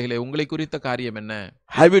தேவ பிள்ளைகளே, உங்களை குறித்த காரியம் என்ன?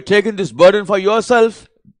 Have you taken this burden for yourself?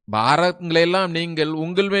 பாரங்களை எல்லாம் நீங்கள்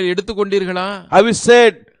உங்கள் மேல் எடுத்துக்கொண்டீர்களா? Have you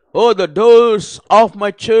said, oh, the doors of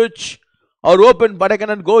my church are open, but I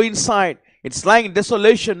cannot go inside. It's lying in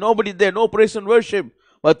desolation, nobody there, no praise and worship.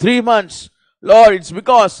 For 3 months, Lord, it's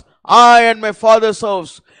because I and my father's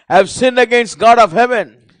house have sinned against God of heaven.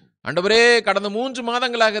 ஆண்டவரே, கடந்த 3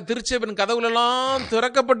 மாதங்களாக திருச்சபையின் கதவுகள் எல்லாம்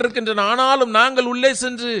திறக்கப்பட்டிருக்கின்றன. ஆனாலும் நாங்கள் உள்ளே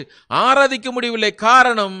சென்று ஆராதிக்க முடியவில்லை.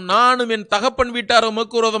 காரணம், நானும் என் தகப்பன் வீட்டாரும்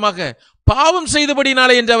உமக்கு விரோதமாக பாவம்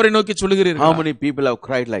செய்தபடினாலே என்று அவரை நோக்கி சொல்லுகிறீர்கள். How many people have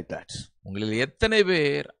cried like that? உங்களில் எத்தனை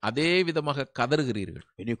பேர் அதே விதமாக கதறுகிறீர்கள்?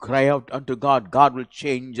 When you cry out unto God, God will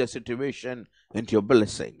change your situation into your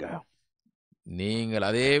blessing. நீங்கள்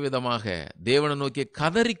அதே விதமாக தேவனை நோக்கி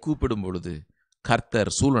கதறி கூப்பிடும் பொழுது கர்த்தர்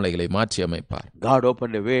சூழ்நிலைகளை மாற்றி அமைப்பார். God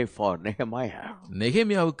opened a way for Nehemiah.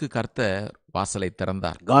 நெகேமியாவுக்கு கர்த்தர் வாசலை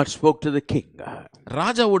திறந்தார். God spoke to the king.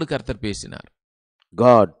 ராஜாவோடு கர்த்தர் பேசினார்.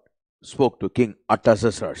 God spoke to King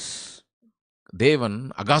Artaxerxes. தேவன்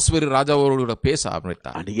அகாஸ்வேரு ராஜாவோடு பேச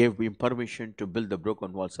ஆரம்பித்தார். And he gave him permission to build the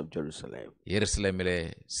broken walls of Jerusalem. எருசலேமிலே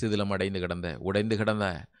சிதிலம் உடைந்து கிடந்த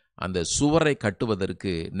அந்த சுவரை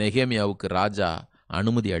கட்டுவதற்கு நெகேமியாவுக்கு ராஜா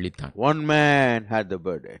அனுமதி அளித்தான். One man had the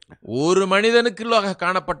burden. ஒரு மனிதனுக்குள்ளாக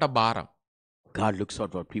காணப்பட்ட பாரம். God looks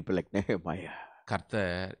out for people like Nehemiah.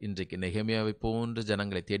 கர்த்தர் இன்றைக்கு நெகேமியாவை போன்ற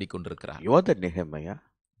ஜனங்களை தேடிக்கொண்டிருக்கிறார். You are the Nehemiah.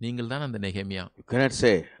 நீங்கள் தான் அந்த நெகேமியா. You cannot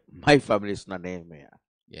say my family is not Nehemiah.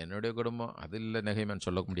 என்னுடைய குடும்பம் அது இல்ல நெகேமியான்னு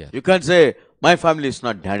சொல்ல முடியாது. You can't say my family is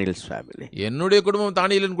not Daniel's family. என்னுடைய குடும்பம்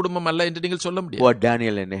தானியேலின் குடும்பம் அல்ல என்று நீங்கள் சொல்ல முடியாது. Who are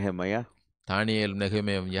Daniel and Nehemiah? தானியேல்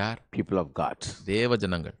நெகேமியாவும் யார்? People of God. தேவ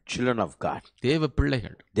ஜனங்கள். Children of God. தேவ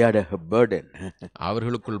பிள்ளைகள். They had a burden.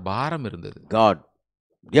 அவர்களுக்குள் பாரம் இருந்தது. God.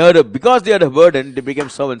 Because they had a burden, they became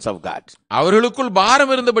servants of God. அவர்களுக்குள்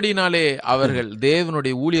பாரம் இருந்தபடினாலே அவர்கள்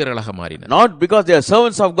தேவனுடைய ஊழியர்களாக மாறினர். Not because they are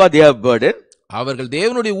servants of God, they have burden. அவர்கள்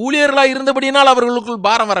தேவனுடைய ஊழியர்களாக இருந்தபடினால் அவர்களுக்குள்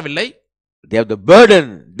பாரம் வரவில்லை. They have the burden,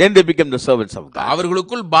 then they became the servants of God.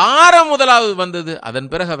 அவர்களுக்குள் பாரம் முதலாவது வந்தது, அதன்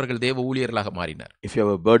பிறகு அவர்கள் தேவ ஊழியர்களாக மாறினர். If you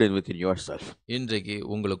have a burden within yourself, இன்றைக்கு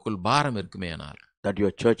உங்களுக்குள் பாரம் இருக்குமேயானால், that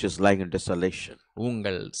your church is lying in desolation,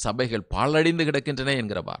 உங்கள் சபைகள் பாழடைந்து கிடக்கின்றன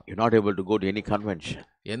என்கிற பாரம், you're not able to go to any convention,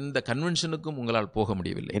 எந்த கன்வென்ஷனுக்கும் உங்களால் போக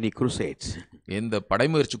முடியவில்லை, any crusades, எந்த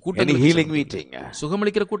படைமுயற்சி any கூட்டங்களுக்கு, healing meeting,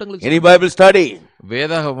 சுகமளிக்கிற கூட்டங்களுக்கு, any Bible study,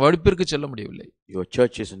 வேத வகுப்பிற்கு செல்ல முடியவில்லை. your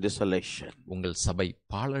church is in desolation. உங்கள் சபை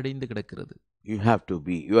பாழடைந்து கிடக்கிறது. You have to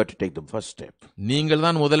take the first step. நீங்கள்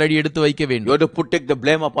தான் முதலடி எடுத்து வைக்க வேண்டும். You have to take the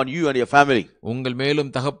blame upon you and your family. உங்கள்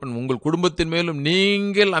மேலும் தகப்பன் உங்கள் குடும்பத்தின் மேலும்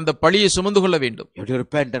நீங்கள் அந்த பழியை சுமந்து கொள்ள வேண்டும். You have to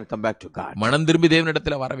repent and come back to God. மனம் திரும்பி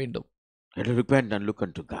தேவனிடத்தில் வர வேண்டும். You have to repent and look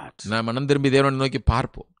unto God. நான் மனம் திரும்பி தேவனை நோக்கி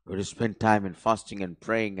பார்ப்போம். You have to spend time in fasting and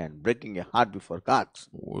praying and breaking your heart before God.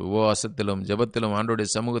 உபவாசத்திலும் ஜெபத்திலும் ஆண்டவருடைய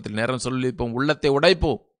சமூகத்தில் நேரம் சொல்லிப்போம், உள்ளத்தை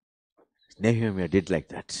உடைப்போம். Nehemiah did like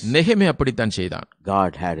that. நெகேமியா அப்படித்தான் செய்தான்.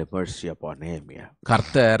 God had a mercy upon Nehemiah.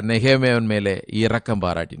 கர்த்தர் நெகேமியாவின் மேலே இரக்கம்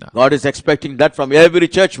பாராட்டினார். God is expecting that from every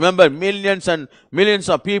church member. Millions and millions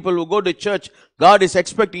of people who go to church, God is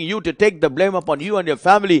expecting you to take the blame upon you and your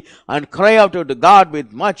family and cry out to God with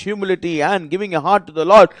much humility and giving a heart to the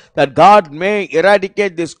Lord, that God may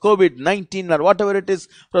eradicate this COVID-19 or whatever it is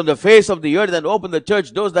from the face of the earth and open the church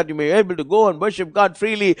doors, that you may be able to go and worship God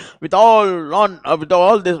freely without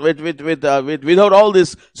all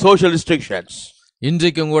these social restrictions.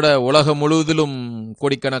 இன்றைக்கும் கூட உலகம் முழுவதிலும்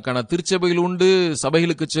கோடிக்கணக்கான திருச்சபைகள் உண்டு,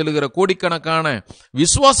 சபைகளுக்கு செல்லுகிற கோடிக்கணக்கான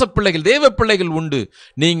விசுவாச பிள்ளைகள், தேவ பிள்ளைகள் உண்டு.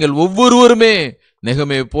 நீங்கள் ஒவ்வொருவருமே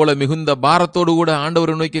நெகேமியா போல மிகுந்த பாரத்தோடு கூட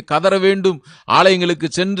ஆண்டவரை நோக்கி கதற வேண்டும். ஆலயங்களுக்கு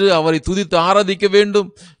சென்று அவரை துதித்து ஆராதிக்க வேண்டும்.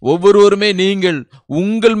 ஒவ்வொருவருமே நீங்கள்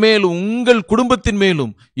உங்கள் மேலும் உங்கள் குடும்பத்தின்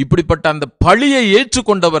மேலும் இப்படிப்பட்ட அந்த பழியை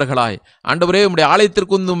ஏற்றுக்கொண்டவர்களாய், ஆண்டவரே உம்முடைய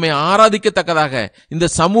ஆலயத்திற்கு வந்து உம்மை ஆராதிக்கத்தக்கதாக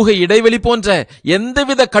இந்த சமூக இடைவெளி போன்ற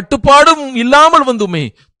எந்தவித கட்டுப்பாடும் இல்லாமல் வந்து உம்மை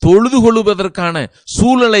தொழுது கொள்வதற்கான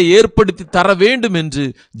சூழலை ஏற்படுத்தி தர வேண்டும் என்று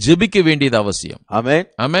ஜெபிக்க வேண்டியது அவசியம். Amen.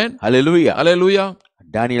 Amen. Hallelujah. Hallelujah.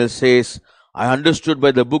 Daniel says, I understood by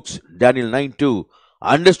the books, Daniel 9:2,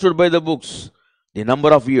 understood by the books the number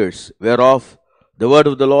of years whereof the word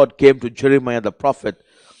of the Lord came to Jeremiah the prophet,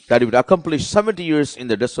 that he would accomplish 70 years in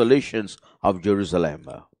the desolations of Jerusalem.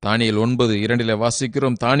 தானியேல் 9:2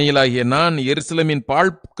 வாசிக்கிறோம், தானியேலாகிய நான் எருசலேமின்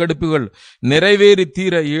பாழ் கடுப்புகள் நிறைவேறி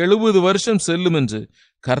தீர 70 வருஷம் செல்லும் என்று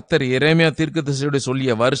கர்த்தர் எரேமியா தீர்க்கதரிசியோடு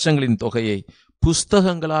சொல்லிய வருஷங்களின் தொகையை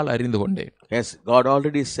புஸ்தகங்களால் அறிந்து கொண்டேன். Yes, God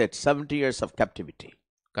already said 70 years of captivity.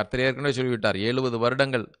 கர்த்தர் ஏற்கனவே சொல்லிவிட்டார், 70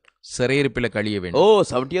 வருடங்கள் சிறையிருப்பில கழிய வேண்டும். Oh,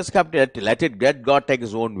 70 years captivity, let God take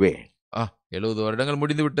his own way. 70 வருடங்கள்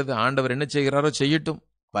முடிந்து விட்டது, ஆண்டவர் என்ன செய்கிறாரோ செய்யட்டும்.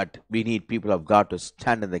 But we need people of God to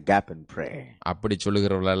stand in the gap and pray. அப்படி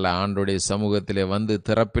சொல்லுகிறவர்கள் அல்ல, ஆண்டவருடைய சமூகத்திலே வந்து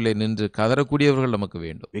திறப்பிலே நின்று கதறக்கூடியவர்கள் நமக்கு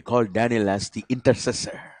வேண்டும். We call Daniel as the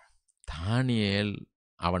intercessor. தானியேல்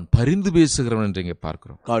அவன் பரிந்து பேசுகிறவன் என்று இங்கே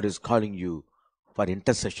பார்க்கிறோம். God is calling you for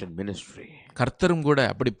intercession ministry. கர்த்தரும் கூட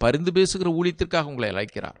அப்படி பரிந்து பேசுகிற ஊழியத்திற்காக உங்களை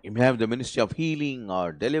அழைக்கிறார். You may have the ministry of healing or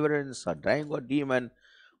deliverance or driving out demon,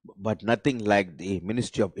 but nothing like the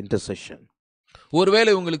ministry of intercession.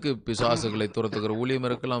 ஒருவேளை உங்களுக்கு பிசாசுகளை துரத்துகிற ஊழியம்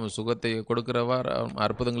இருக்கலாம், சுகத்தை கொடுக்கிறவர்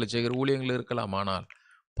அற்புதங்களை செய்கிற ஊழியங்கள் இருக்கலாம், ஆனால்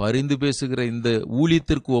பரிந்து பேசுகிற இந்த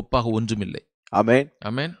ஊழியத்திற்கு ஒப்பாக ஒன்றுமில்லை. Amen.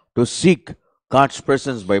 Amen. To seek God's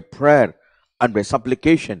presence by prayer and by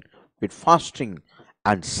supplication with fasting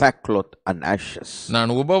and sackcloth and ashes.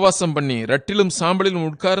 நான் உபவாசம் பண்ணி ரட்டிலும் சாம்பலிலும்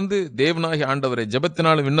உட்கார்ந்து தேவனாகிய ஆண்டவரை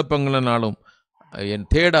ஜெபத்தினாலும் விண்ணப்பங்களினாலும்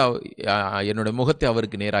என்னுடைய முகத்தை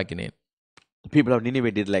அவருக்கு நேராக்கினேன். The people of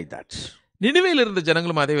Nineveh did like that. நினிவேயில் இருந்த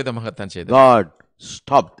ஜனங்களும் அதே விதமாகத்தான் செய்தார். God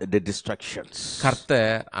stopped the destructions.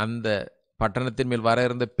 கர்த்தர் அந்த பட்டணத்தின் மேல் வர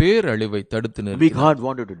இருந்த பேரழிவை தடுத்து Maybe God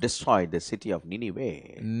wanted to destroy the city of Nineveh.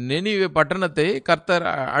 Nineveh பட்டணத்தை கர்த்தர்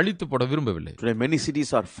அழித்து போட விரும்பவில்லை. Today many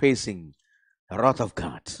cities are facing the wrath of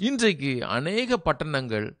God. இன்றைக்கு அநேக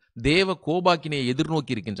பட்டணங்கள் தேவ கோபாக்கினை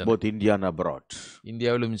எதிர்நோக்கி இருக்கின்றன. Both India and abroad.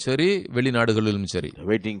 இந்தியாவிலும் சரி வெளிநாடுகளிலும் சரி.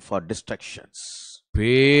 Waiting for destructions.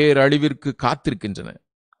 பேரழிவிற்கு காத்திருக்கின்றன.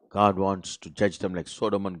 God wants to judge them like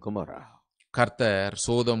Sodom and Gomorrah. கர்த்தர்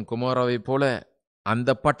சோதம் குமாராவை போல அந்த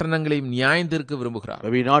பட்டணங்களையும் நியாயந்திருக்க விரும்புகிறார்.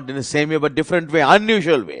 Maybe not in the same way but different way,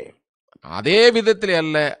 unusual way. அதே விதத்திலே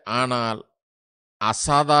அல்ல, ஆனால்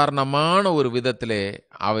அசாதாரணமான ஒரு விதத்திலே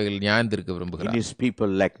அவைகள் நியாயந்திருக்க விரும்புகிறார். He needs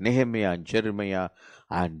people like Nehemiah and Jeremiah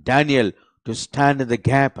and Daniel to stand in the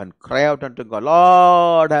gap and cry out unto God,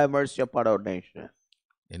 Lord, have mercy upon our nation.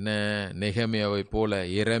 என்ன நெகேமியாவை போல,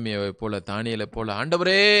 எரேமியாவை போல, தானியேலை போல,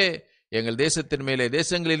 ஆண்டவரே எங்கள் தேசத்தின் மேலே,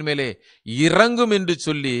 தேசங்களின் மேலே இறங்கும் என்று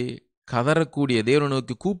சொல்லி கதறக்கூடிய தேவனை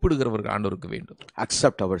நோக்கி கூப்பிடுகிறவர்கள் ஆண்டவருக்கு வேண்டும்.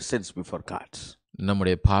 Accept our sins before God.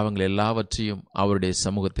 நம்முடைய பாவங்கள் எல்லாவற்றையும் அவருடைய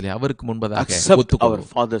சமூகத்திலே அவருக்கு முன்பதாக Accept our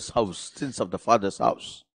father's house, sins of the father's house.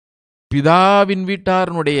 பிதாவின்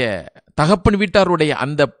வீட்டாருடைய, தகப்பன் வீட்டாருடைய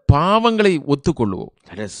அந்த பாவங்களை ஒத்துக்கொள்வோம்.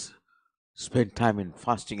 Let us spend time in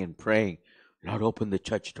fasting and praying. Lord, open the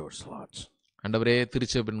church doors, Lord. ஆண்டவரே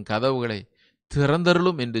திருச்சபையின் கதவுகளை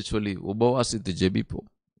திறந்தருளும் என்று சொல்லி உபவாசித்து ஜெபிப்போம்.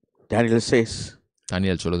 Daniel says,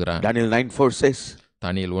 தானியேல் சொல்கிறான், Daniel 9:4 says,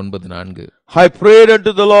 Daniel 9:4, I prayed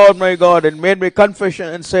unto the Lord my God and made my confession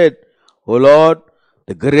and said, O Lord,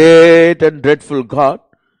 the great and dreadful God,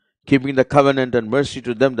 keeping the covenant and mercy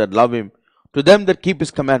to them that love him, to them that keep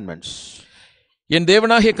his commandments. என்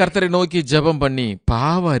தேவனாகிய கர்த்தரை நோக்கி ஜெபம் பண்ணி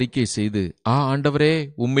பாவ அறிக்கை செய்து, ஆண்டவரே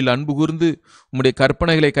உம்மில் அன்பு கூர்ந்து உம்முடைய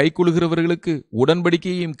கற்பனைகளை கைக்கொள்கிறவர்களுக்கு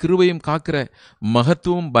உடன்படிக்கையும் கிருபையும் காக்கிற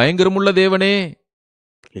மகத்துவம் பயங்கரமுள்ள தேவனே.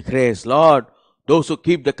 He prays, Lord, those who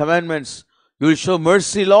keep the commandments, you will show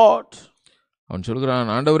mercy, Lord. அவன்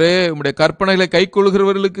சொல்கிறான், ஆண்டவரே உம்முடைய கற்பனைகளை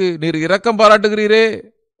கைக்கொள்கிறவர்களுக்கு நீர் இரக்கம் பாராட்டுகிறீரே,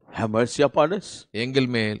 have mercy upon us. எங்கள்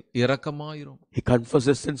மேல் இரக்கமாயிரும். He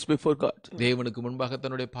confesses sins before God. தேவனுக்கு முன்பாக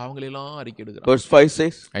தன்னுடைய பாவங்களை எல்லாம் அறிக்கையிடுகிறார். Verse 5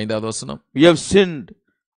 says, 5வது வசனம், we have sinned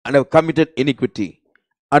and have committed iniquity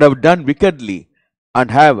and have done wickedly and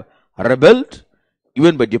have rebelled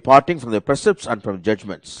even by departing from the precepts and from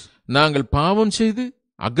judgments. நாங்கள் பாவம் செய்து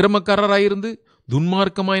அக்கிரமக்காரராயிருந்து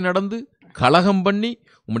துன்மார்க்கமாய் நடந்து கலகம் பண்ணி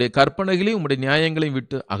உம்முடைய கற்பனைகளையும் உம்முடைய நியாயங்களையும்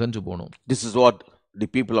விட்டு அகன்று போனோம். This is what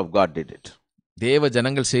the people of God did it. தேவ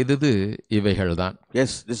ஜனங்கள் செய்தது இவைகள்தான்.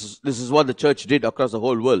 Yes, this is what the church did across the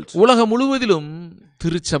whole world. உலகம் முழுவதிலும்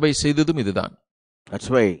திருச்சபை செய்ததும் இதுதான். That's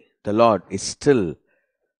why the Lord is still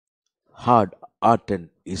hard-hearted,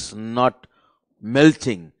 is not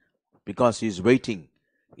melting, because he is waiting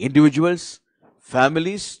individuals,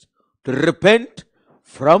 families to repent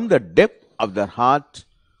from the depth of their heart,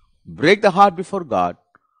 break the heart before God,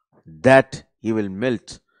 that he will melt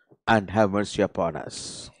and have mercy upon us.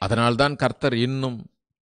 அதனால்தான் கர்த்தர் இன்னும்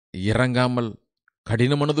இறங்காமல்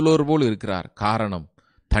கடின மனதுள்ளோர் போல் இருக்கிறார். காரணம்,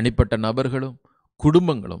 தனிப்பட்ட நபர்களும்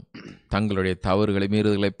குடும்பங்களும் தங்களுடைய தவறுகளை,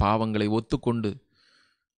 மீறுதல்களை, பாவங்களை ஒத்துக்கொண்டு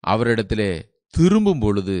அவரிடத்திலே திரும்பும்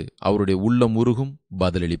பொழுது அவருடைய உள்ளம் உருகும்,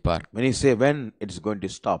 பதிலளிப்பார். Many say, when it is going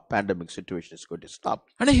to stop? Pandemic situation is going to stop.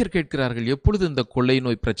 அநேகர் கேட்கிறார்கள், எப்பொழுது இந்த கொள்ளை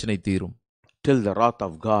நோய் பிரச்சனை தீரும்? Till the wrath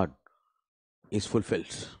of God is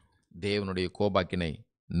fulfilled. தேவனுடைய கோபாக்கினை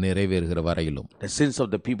நிறைவேறுகிற வரையிலும். The sins of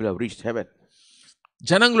the people have reached heaven.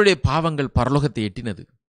 ஜனங்களுடைய பாவங்கள் பரலோகத்தை எட்டினது.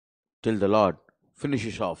 Till the Lord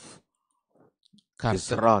finishes off this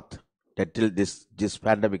wrath, that till this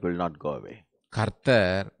pandemic will not go away.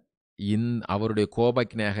 கர்த்தர் அவருடைய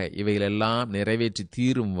கோபாக்கினையாக இவைகளெல்லாம் நிறைவேற்றி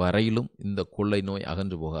தீரும் வரையிலும் இந்த கொள்ளை நோய்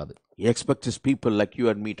அகன்று போகாது. He expects his people like you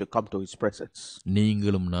and me to come to his presence.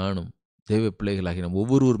 நீங்களும் நானும் தேவ பிள்ளைகளாகிய நாம்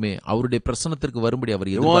ஒவ்வொருவருமே அவருடைய பிரசன்னத்திற்கு வரும்படி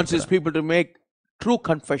அவர் He wants his people to make true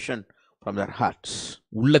confession from their hearts.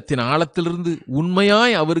 உள்ளத்தின் ஆழத்திலிருந்து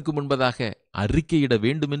உண்மையாய் அவருக்கு முன்பதாக அறிக்கையிட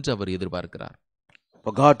வேண்டும் என்று அவர் எதிர்பார்க்கிறார்.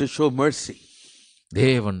 For God to show mercy.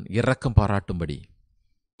 தேவன் இரக்கம் பாராட்டும்படி.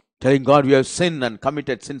 Telling God, we have sinned and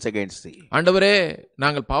committed sins against thee. ஆண்டவரே,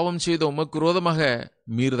 நாங்கள் பாவம் செய்தோம், உமக்கு விரோதமாக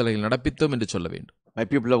மீறுதல்களை நடப்பித்தோம் என்று சொல்ல வேண்டும். My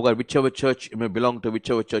people of God, whichever church you may belong to,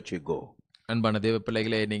 whichever church you go. அன்பான தேவ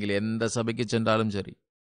பிள்ளைகளே, நீங்கள் எந்த சபைக்கு சென்றாலும் சரி,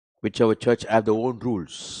 whichever church have their own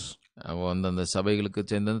rules. அந்த சபைகளுக்கு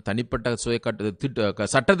சேர்ந்த தனிப்பட்ட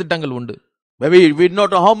சட்டதிட்டங்கள் உண்டு. Maybe we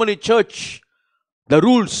don't know how many church the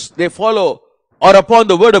rules they follow are upon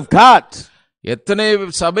the word of God. எத்தனை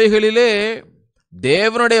சபைகளிலே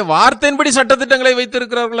தேவனுடைய வார்த்தையின்படி சட்டதிட்டங்களை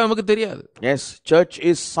வைத்திருக்கிறார்கள் நமக்கு தெரியாது. Yes, church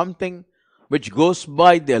is something which goes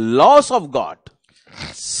by the laws of God.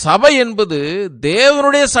 சபை என்பது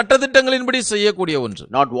தேவனுடைய சட்டதிட்டங்களின்படி செய்யக்கூடிய ஒன்று.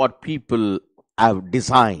 Not what people have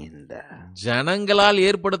designed. ஜனங்களால்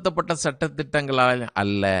ஏற்படுத்தப்பட்ட சட்டதிட்டங்களால்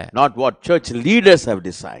அல்ல. Not what church leaders have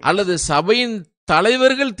decided. அல்லது சபையின்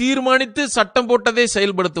தலைவர்கள் தீர்மானித்து சட்டம் போட்டதை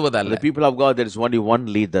செயல்படுத்துவதல்ல. The people of God, there is only one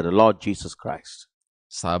leader, the Lord Jesus Christ.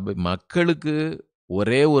 சபை மக்களுக்கு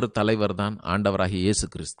ஒரே ஒரு தலைவர் தான் ஆண்டவராகிய இயேசு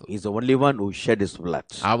கிறிஸ்து. He is the only one who shed his blood.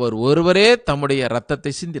 அவர் ஒருவரே தம்முடைய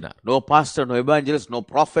இரத்தத்தை சிந்தினார். No pastor, no evangelist, no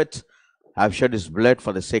prophet have shed his blood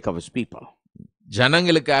for the sake of his people.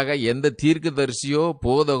 ஜனங்களுக்காக எந்த தீர்க்கதரிசியோ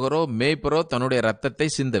போதகரோ மேய்ப்பரோ தன்னுடைய இரத்தத்தை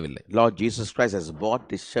சிந்தவில்லை. Lord Jesus Christ has bought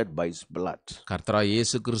his shed by his blood. கர்த்தராகிய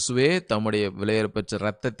இயேசு கிறிஸ்துவே தம்முடைய விலையேறப்பெற்ற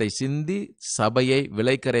இரத்தத்தை சிந்தி சபையை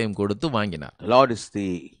விலைக்கரையும் கொடுத்து வாங்கினார். The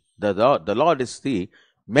Lord is the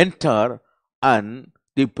mentor and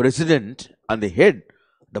the president and the head,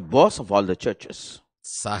 the boss of all the churches.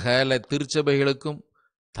 சகல திருச்சபைகளுக்கும்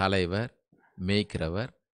தலைவர்,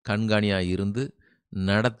 மேய்க்கிறவர், கண்காணியாய் இருந்து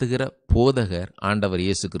நடத்துகிற போதகர் ஆண்டவர்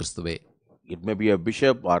இயேசு கிறிஸ்துவே. It may be a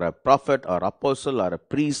bishop or a prophet or apostle or a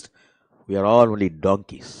priest. We are all only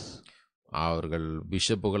donkeys. அவர்கள்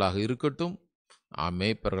பிஷப்புகளாக இருக்கட்டும்,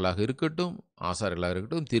 மேய்ப்பர்களாக இருக்கட்டும், ஆசாரியர்களாக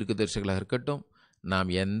இருக்கட்டும், தீர்க்கதரிசிகளாக இருக்கட்டும், நாம்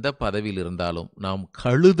எந்த பதவியில் இருந்தாலும் நாம்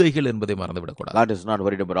கழுதைகள் என்பதை மறந்துவிடக்கூடாது. God is not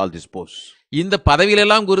worried about all these posts. இந்த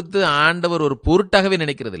பதவியிலெல்லாம் குறித்து ஆண்டவர் ஒரு பொருட்டாகவே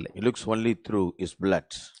நினைக்கிறதில்லை. He looks only through his blood.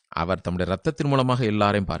 அவர் தம்முடைய இரத்தத்தின் மூலமாக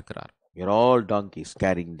எல்லாரையும் பார்க்கிறார். We are all donkeys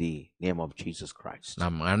carrying the name of Jesus Christ.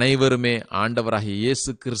 நாம் அனைவருமே ஆண்டவராகிய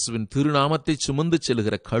இயேசு கிறிஸ்துவின் திருநாமத்தை சுமந்து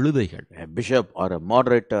செல்கிற கழுதைகள். A bishop or a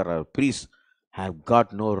moderator or a priest have got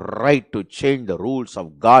no right to change the rules of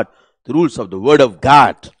God, the rules of the word of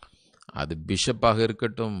God. அது பிஷப்பாக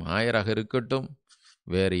இருக்கட்டும், ஆயராக இருக்கட்டும்,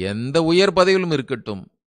 வேறு எந்த உயர் பதவியிலும் இருக்கட்டும்,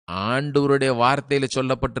 ஆண்டவருடைய வார்த்தையில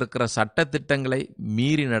சொல்லப்பட்டிருக்கிற சட்ட திட்டங்களை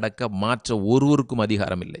மீறி நடக்க மாற்ற ஒருவருக்கும்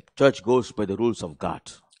அதிகாரம் இல்லை. Church goes by the rules of God.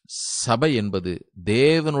 சபை என்பது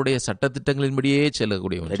தேவனுடைய சட்டத்திட்டங்களின்படியே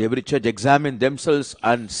செல்லக்கூடிய ஒன்று. Let every church examine themselves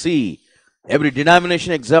and see, every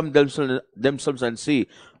denomination examine themselves and see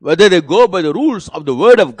whether they go by the rules of the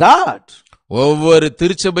word of God. ஒவ்வொரு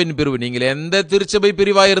திருச்சபையின் பிரிவு, நீங்கள் எந்த திருச்சபை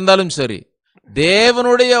பிரிவாக இருந்தாலும் சரி,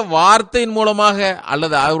 தேவனுடைய வார்த்தையின் மூலமாக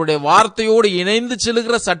அல்லது அவருடைய வார்த்தையோடு இணைந்து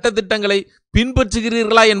செல்லுகிற சட்டத்திட்டங்களை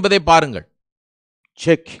பின்பற்றுகிறீர்களா என்பதை பாருங்கள்.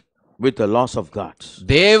 Check with the laws of God.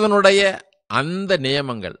 தேவனுடைய அந்த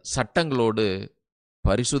நியமங்கள் சட்டங்களோடு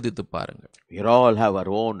பரிசோதித்து பாருங்கள். We all have our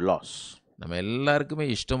own laws. நம்ம எல்லாருக்குமே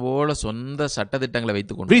இஷ்டம் போல சொந்த சட்டத்திட்டங்களை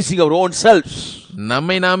வைத்துக் கொண்டு Pleasing our own selves.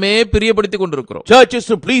 நம்மை நாமே பிரியப்படுத்திக் கொண்டிருக்கிறோம். Church is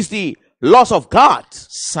to please the laws of God.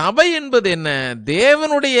 சபை என்பது என்ன?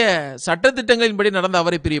 தேவனுடைய சட்டத்திட்டங்களின்படி நடந்து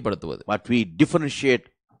அவரை பிரியப்படுத்துவது. But we differentiate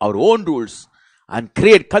our own rules and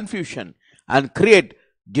create confusion and create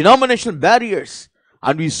denominational barriers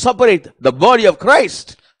and we separate the body of Christ.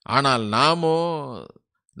 ஆனால் நாமோ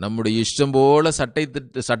நம்முடைய இஷ்டம் போல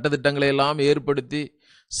சட்டத்திட்டங்களை எல்லாம் ஏற்படுத்தி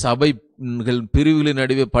சபைகள் பிரிவுகளின்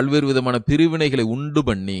நடுவே பல்வேறு விதமான பிரிவினைகளை உண்டு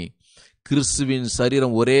பண்ணி கிறிஸ்துவின்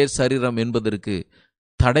சரீரம் ஒரே சரீரம் என்பதற்கு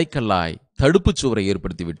தடைக்கல்லாய் தடுப்பு சுவரை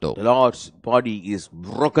ஏற்படுத்தி விட்டோம். The Lord's body is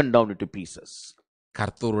broken down into pieces.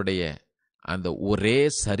 கர்த்தருடைய அந்த ஒரே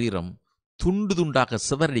சரீரம் துண்டு துண்டாக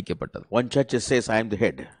சிதறடிக்கப்பட்டது. One church says I am the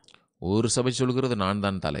head. ஒரு சபை சொல்கிறது நான்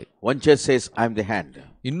தான் தலை. One church says I am the hand.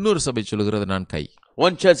 இன்னொரு சபை சொல்கிறது நான் கை.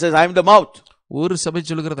 One church says I am the mouth. ஒரு சபை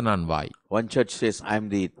சொல்கிறது நான் வாய். One church says I am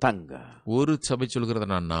the tongue. ஒரு சபை சொல்கிறது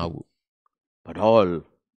நான் நாவு. But all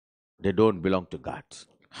they don't belong to God.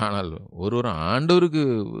 ஆனால் ஒருவர் ஆண்டவருக்கு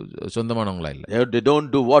சொந்தமானவங்களா இல்லை. They don't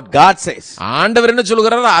do what God says. ஆண்டவர் என்ன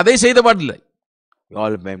சொல்கிறாரோ அதை செய்த பாடில்லை.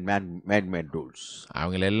 All man-made rules.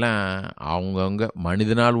 அவங்க எல்லாம் அவங்கவங்க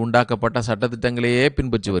மனிதனால் உண்டாக்கப்பட்ட சட்டத்திட்டங்களையே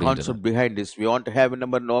பின்பற்றி வருகின்றனர். Concept behind this, we want to have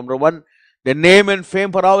number one, the name and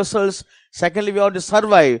fame for ourselves. Secondly, we want to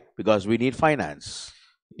survive because we need finance.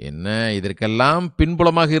 என்ன இதற்கெல்லாம்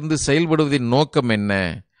பின்புலமாக இருந்து செயல்படுவதின் நோக்கம் என்ன?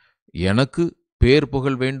 எனக்கு பேர்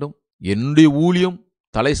புகழ் வேண்டும், என்னுடைய ஊழியம்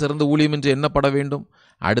தலை சிறந்த ஊழியம் என்று எண்ணப்பட வேண்டும்,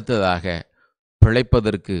 அடுத்ததாக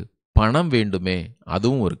பிழைப்பதற்கு பணம் வேண்டுமே,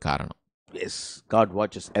 அதுவும் ஒரு காரணம். Yes, God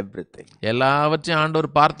watches everything. எல்லாவற்றையும் ஆண்டவர்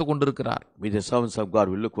பார்த்து கொண்டிருக்கிறார். We the servants of God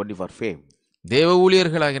will look only for fame. தேவ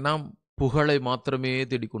ஊழியர்களாக நாம் புகழை மாத்திரமே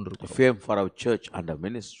தேடிக்கொண்டிருக்கிறோம். Fame for our church and our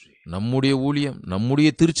ministry. நம்முடைய ஊழியம், நம்முடைய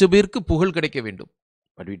திருச்சபைக்கு புகழ் கிடைக்க வேண்டும்.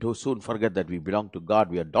 But we do soon forget that we belong to God.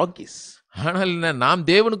 We are donkeys. ஆனால் நாம்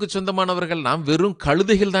தேவனுக்கு சொந்தமானவர்கள், நாம் வெறும்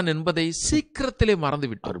கழுதைகள் தான் என்பதை சீக்கிரத்திலே மறந்து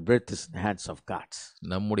விட்டோம். Our breath is in the hands of God.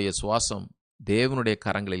 நம்முடைய சுவாசம் தேவனுடைய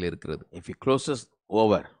கரங்களில் இருக்கிறது. If He closes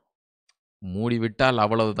over, மூடிவிட்டால்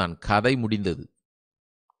அவ்வளவுதான், கதை முடிந்தது.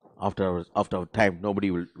 After our time, nobody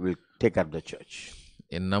will take care of the church.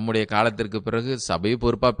 நம்முடைய காலத்திற்கு பிறகு சபையை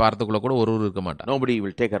பொறுப்பா பார்த்துக்கொள்ள கூட ஒருவர் இருக்க மாட்டார். Nobody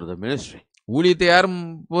will take care of the ministry. ஊழியத்தை யாரும்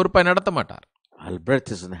பொறுப்பாய் நடத்த மாட்டார். Our breath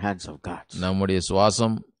is in the hands of God. நம்முடைய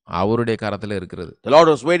சுவாசம் அவருடைய கரத்தில் இருக்கிறது. The Lord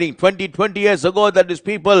was waiting 20 years ago that his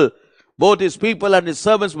people, both his people and his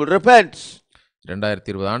servants will repent.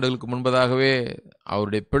 2020 ஆண்டுகளுக்கு முன்பதாகவே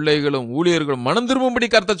அவருடைய பிள்ளைகளும் ஊழியர்களும் மனம் திரும்பும்படி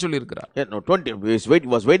கர்த்தர் சொல்லி இருக்கிறார். Yeah, no, he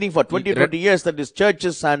was waiting for 20 years that his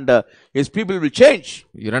churches and his people will change.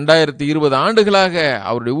 2020 ஆண்டுகளாக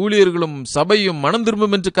அவருடைய ஊழியர்களும் சபையும் மனம்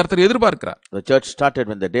திரும்பும் என்று கர்த்தர் எதிர்பார்க்கிறார். The church started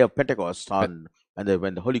when the day of Pentecost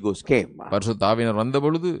when the Holy Ghost came. பரிசுத்த ஆவியானவர் வந்த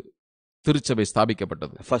பொழுது திருச்சபை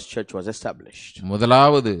ஸ்தாபிக்கப்பட்டது. The first church was established.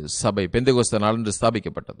 முதலாவது சபை பெந்தெகோஸ்தே நாளன்று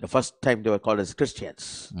ஸ்தாபிக்கப்பட்டது. The first time they were called as Christians.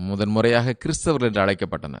 முதன்முறையாக கிறிஸ்தவர்கள் என்று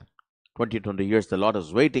அழைக்கப்பட்டனர். 20 years the Lord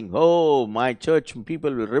is waiting. Oh, my church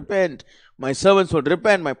people will repent. My servants will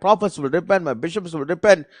repent. My prophets will repent. My bishops will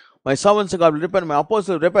repent. My servants of God will repent. My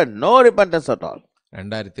apostles will repent. No repentance at all.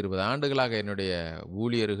 2020 ஆண்டுகளாக என்னுடைய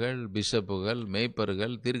ஊழியர்கள், பிஷப்புகள்,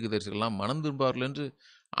 மேய்ப்பர்கள், தீர்க்கதரிசிகள் மனம் திரும்பார்கள் என்று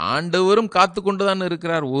ஆண்டவரும் காத்து கொண்டுதான்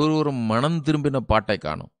இருக்கிறார். ஒருவரும் மனம் திரும்பின பாட்டை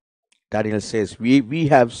காணும். Daniel says, we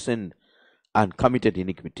have sinned and committed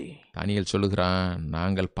iniquity. தானியேல் சொல்லுகிறான்,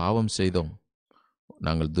 நாங்கள் பாவம் செய்தோம்,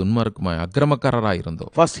 நாங்கள் துன்மார்க்கமாய் அக்கிரமக்காரராய்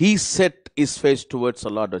இருந்தோம். First he set his face towards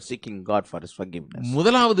the Lord, seeking God for his forgiveness.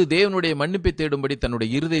 முதலாவது தேவனுடைய மன்னிப்பை தேடும்படி தன்னுடைய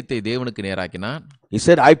இருதயத்தை தேவனுக்கு நேராக்கினான். He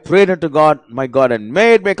said, I prayed unto God, my God, and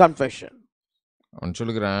made my confession. அவன்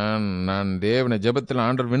சொல்லுகிறான், நான் தேவனை ஜெபத்தில்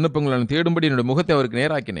ஆண்டவர் விண்ணப்பங்களை தேடும்படி என்னுடைய முகத்தை அவருக்கு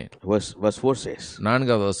நேராக்கினேன். Verse 4 says,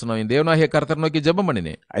 4வது வசனம், என் தேவனாகிய கர்த்தரை நோக்கி ஜெபம்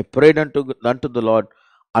பண்ணினேன். I prayed unto the Lord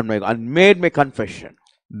and made my confession.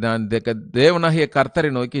 நான் தேவனாகிய கர்த்தரை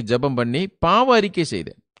நோக்கி ஜெபம் பண்ணி பாவ அறிக்கை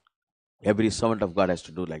செய்தேன். Every servant of God has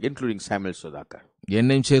to do like, including Samuel Sudhakar.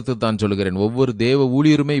 என்னையும் சேர்த்து தான் சொல்லுகிறேன், ஒவ்வொரு தேவ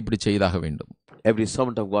ஊழியருமே இப்படி செய்தாக வேண்டும். Every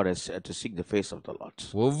servant of God has to seek the face of the Lord.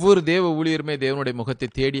 ஒவ்வொரு தேவ ஊழியருமே தேவனுடைய முகத்தை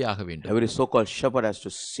தேடியாக வேண்டும். Every so-called shepherd has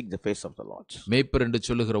to seek the face of the Lord. மேய்ப்பர் என்று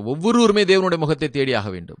சொல்லுகிற ஒவ்வொருவருமே தேவனுடைய முகத்தை தேடியாக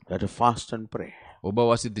வேண்டும். They have to fast and pray.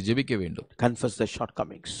 உபவாசித்து ஜெபிக்க வேண்டும். Confess their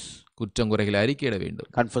shortcomings. குற்றங்குறைகளை அறிக்கையிட வேண்டும்.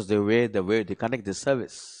 Confess the way they connect the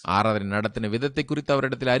service. ஆராதனை நடத்தின விதத்தை குறித்து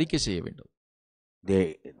அவரிடத்தில் அறிக்கை செய்ய வேண்டும்.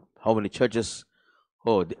 How many churches?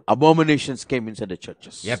 The abominations came inside the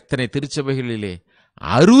churches. எத்தனை திருச்சபைகளிலே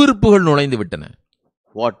அருவருப்புகள் நுழைந்து விட்டன.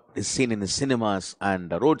 What is seen in the cinemas and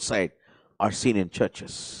the roadside are seen in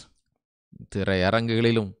churches.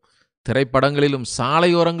 திரையரங்குகளிலும் திரைப்படங்களிலும்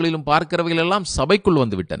சாலையோரங்களிலும் பார்க்கிறவைகள் எல்லாம் சபைக்குள்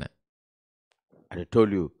வந்து விட்டன. I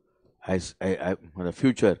told you, in the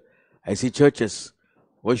future, I see churches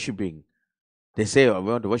worshiping. They say, I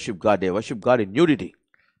want to worship God. They worship God in nudity.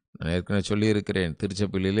 நான் ஏற்கனவே சொல்லி இருக்கிறேன்,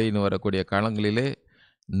 திருச்சபையிலே இன்னும் வரக்கூடிய காலங்களிலே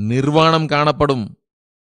நிர்வாணம் காணப்படும்.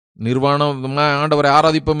 நிர்வாணம் ஆண்டவரை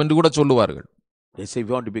ஆராதிப்போம் என்று கூட சொல்லுவார்கள். They say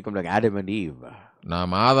we want to become like Adam and Eve.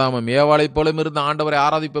 நாம் ஆதாமும் ஏவாளை போல இருந்து ஆண்டவரை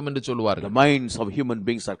ஆராதிப்போம் என்று சொல்லுவார்கள். The minds of human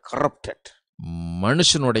beings are corrupted.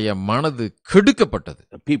 மனுஷனுடைய மனது கெடுக்கப்பட்டது.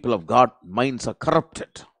 The people of God minds are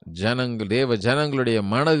corrupted. தேவ ஜனங்களுடைய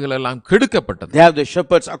மனதுகள் எல்லாம் கெடுக்கப்பட்டது. They have the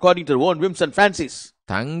shepherds according to their own whims and fancies.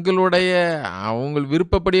 தங்களுடைய அவங்க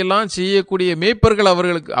விருப்பப்படி எல்லாம் செய்யக்கூடிய மேய்ப்பர்கள்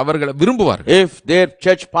அவர்களை விரும்புவார்கள். If their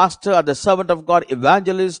church pastor or the servant of God,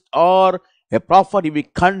 evangelist or a prophet, if he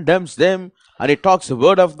condemns them and he talks the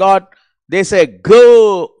word of God, they say, go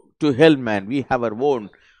to hell, man. We have our own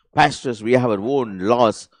pastors, we have our own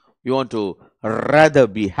laws. We want to rather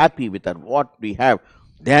be happy with what we have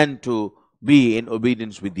than to be in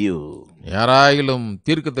obedience with you. யாராயிலும்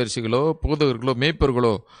தீர்க்கதரிசிகளோ போதகர்களோ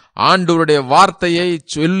மேய்ப்பர்களோ ஆண்டவருடைய வார்த்தையை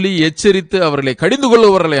சொல்லி எச்சரித்து அவர்களை கடிந்து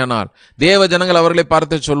கொள்ளுவார்களேயானால் தேவ ஜனங்கள் அவர்களை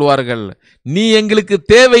பார்த்து சொல்வார்கள், நீ எங்களுக்கு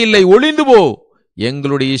தேவையில்லை, ஒளிந்து போ.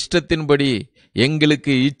 எங்களுடைய இஷ்டத்தின்படி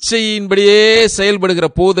எங்களுக்கு இச்சையின்படியே செயல்படுகிற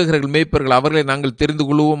போதகர்கள் மேய்ப்பர்கள் அவர்களை நாங்கள் தெரிந்து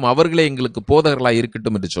கொள்வோம், அவர்களே எங்களுக்கு போதகர்களாய்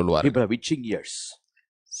இருக்கட்டும் என்று சொல்வார். People have itching ears.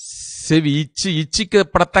 செவி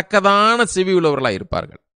இச்சிக்கப்படத்தக்கதான செவி உள்ளவர்களாய்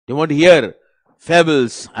இருப்பார்கள். They want to hear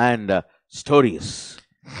fables and stories.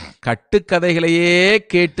 கட்டுக்கதைகளையே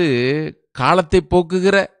கேட்டு காலத்தை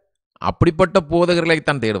போக்குகிற அப்படிப்பட்ட போதகர்களை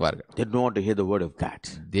தான் தேடுவார்கள். They don't want to hear the word of God.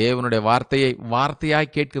 தேவனுடைய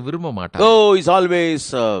வார்த்தையாய் கேட்க விரும்ப மாட்டார். Oh, he's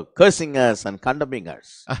always cursing us and condemning us.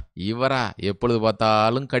 இவரா எப்பொழுது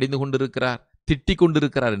பார்த்தாலும் கடிந்து கொண்டிருக்கிறார், திட்டி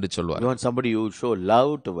கொண்டிருக்கிறார் என்று சொல்வார். We want somebody who show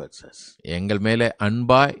love towards us. எங்கள் மேலே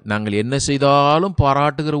அன்பாய் நாங்கள் என்ன செய்தாலும்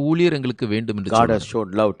பாராட்டுகிற ஊழியர் எங்களுக்கு வேண்டும் என்று God has shown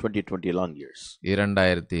love 20 long years.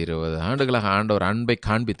 2020 ஆண்டுகளாக ஆண்டவர் அன்பை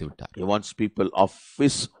காண்பித்து விட்டார். He wants people of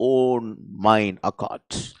his own mind accord.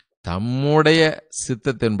 தம்முடைய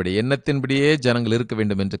சித்தத்தின்படி எண்ணத்தின்படியே ஜனங்கள் இருக்க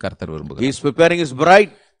வேண்டும் என்று கர்த்தர் விரும்புகிறார். He is preparing his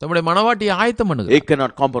bride. தம்முடைய மனவாட்டியை ஆயத்தம் He பண்ணுகிறார்.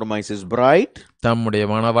 cannot compromise his bride. தம்முடைய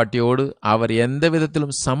மனவாட்டியோடு அவர் எந்த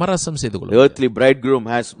விதத்திலும் சமரசம் செய்து The கொள்வார். earthly bridegroom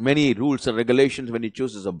has many rules and regulations when he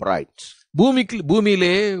chooses a bride.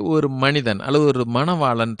 பூமியிலே ஒரு மனிதன் அல்லது ஒரு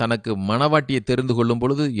மணவாளன் தனக்கு மணவாட்டியை தெரிந்து கொள்ளும்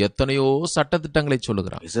பொழுது எத்தனையோ சட்டதிட்டங்களை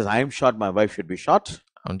சொல்லுகிறான். He says, I am short, my wife should be short.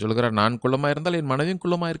 அவன் சொல்லுகிறான், நான் குள்ளமா இருந்தால் என் மனைவியும்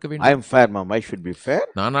குள்ளமா இருக்க I வேண்டும். am fair, my wife should be fair.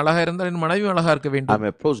 நான் அழகா இருந்தால் என் மனைவியும் அழகா இருக்க I வேண்டும். am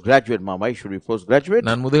a postgraduate, my wife should be postgraduate.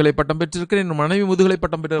 நான் முதுகலை பட்டம் பெற்றிருக்கிறேன், என் மனைவி முதுகலை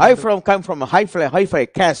பட்டம் பெற்ற. I come from a high-fi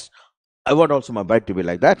caste. I want also my bride to be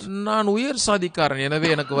like that. நான் உயர் சாதிக்காரன், எனவே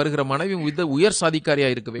எனக்கு வருகிற மனைவி உயர் சாதிக்காரியா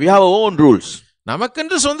இருக்க We வேண்டும். have our own rules.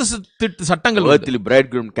 நமக்கென்று சொந்த சட்டங்கள் உண்டு. Earthly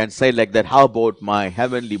bridegroom can say like that. How about my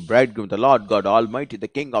heavenly bridegroom, the Lord God Almighty,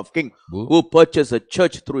 the King of Kings, who purchased a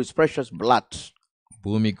church through his precious blood?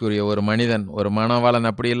 பூமிக்குரிய ஒரு மனிதன், ஒரு மணவாளன்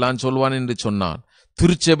அப்படியெல்லாம் சொல்வான் என்று சொன்னான்,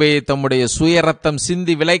 திருச்சபையை தம்முடைய சுய ரத்தம்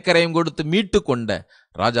சிந்தி விலைக்கரையும் கொடுத்து மீட்டு கொண்ட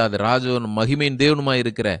ராஜாதி ராஜன் மகிமையின் தேவனுமாய்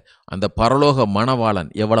இருக்கிற அந்த பரலோக மணவாளன்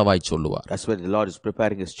எவ்வளவாய் சொல்லுவார். That's why the Lord is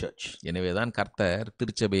preparing his church. எனவேதான் கர்த்தர்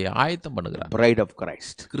திருச்சபையை ஆயத்தம் பண்ணுகிறார். Bride of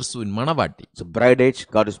Christ. கிறிஸ்துவின் மணவாட்டி. So bride age,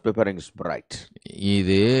 God is preparing his bride.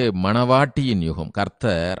 இது மணவாட்டியின் யுகம்.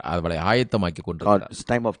 கர்த்தர் அவளை ஆயத்தமாக்கி கொண்டிருக்கிறார். It's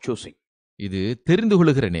time of choosing. இது தெரிந்து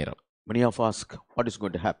கொள்ளுகிற நேரம். Many of us ask, what is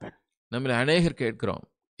going to happen? நம்மள அநேகர் கேட்கிறோம்,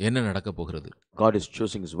 என்ன நடக்க போகிறது? God is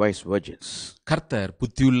choosing his wise virgins. கர்த்தர்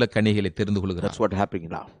புத்தியுள்ள கன்னிகளை தெரிந்து கொள்கிறார். That's what happening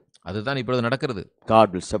now. அதுதான் இப்பொழுது நடக்கிறது. God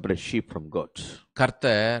will separate sheep from goats.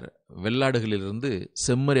 கர்த்தர் வெள்ளாடுகளிலிருந்து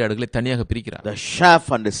செம்மறி ஆடுகளை தனியாக பிரிக்கிறார். The chaff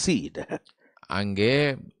and the seed. அங்கே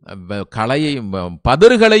களையையும்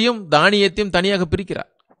பதறுகளையும் தானியத்தையும் தனியாக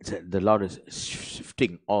பிரிக்கிறார். The Lord is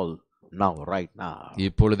shifting all now, right now.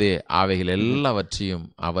 இப்பொழுதே அவைகள் எல்லாவற்றையும்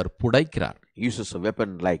அவர் புடைக்கிறார். He uses a weapon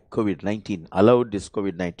like COVID-19. Allowed this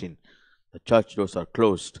COVID-19. The church doors are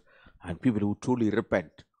closed, and people who truly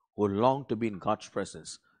repent, who long to be in God's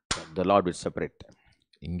presence, the Lord will separate them.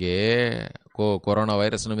 இங்கே corona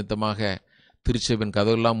virus நிமித்தமாக திருச்சபையின்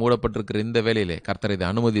கதவெல்லாம் மூடப்பட்டிருக்கிற இந்த வேளையிலே கர்த்தர் இதை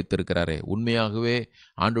அனுமதித்திருக்கிறாரே, உண்மையாகவே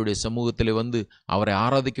ஆண்டவருடைய சமூகத்திலே வந்து அவரை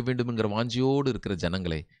ஆராதிக்க வேண்டும் என்கிற வாஞ்சியோடு இருக்கிற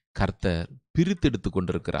ஜனங்களை கர்த்தர் பிரித்தெடுத்து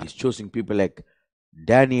கொண்டிருக்கிறார். He's choosing people like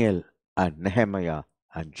Daniel and Nehemiah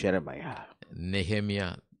and Jeremiah. நெகேமியா,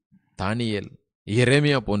 தானியேல்,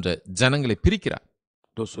 எரேமியா போன்ற ஜனங்களை பிரிக்கிறார்.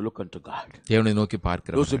 Those who look unto God. தேவனை நோக்கி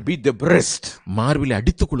பார்க்கிறவர். Those who beat their breast. மார்பிலே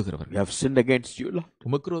அடித்துக் கொள்கிறவர். We have sinned against you, Lord.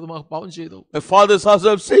 உமக்கு விரோதமாக பாவம் செய்தோம். My father's house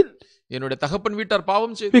have sinned. என்னுடைய தகப்பன் வீட்டார்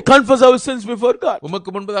பாவம் செய்தோம். We confess our sins before God. உமக்கு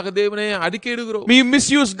முன்பதாக தேவனே அறிக்கையிடுகிறோம். We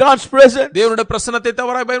misuse God's presence. தேவனுடைய பிரசன்னத்தை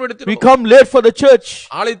தவறாய் பயன்படுத்தினோம். We come late for the church.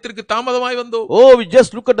 ஆலயத்திற்கு தாமதமாய் வந்தோம். Oh, we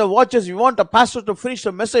just look at the watches. We want a pastor to finish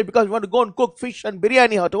the message because we want to go and cook fish and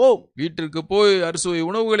biryani at home. வீட்டிற்கு போய் அறுசுவை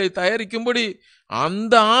உணவுகளை தயாரிக்கும்படி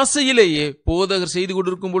அந்த ஆசையிலேயே போதகர் செய்து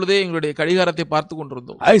கொண்டிருக்கும் பொழுதே எங்களுடைய கடிகாரத்தை பார்த்து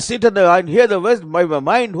கொண்டிருந்தோம். I sit and hear the words.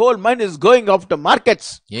 My whole mind is going off to markets.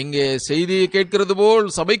 எங்கே செய்தியை கேட்கிறது போல்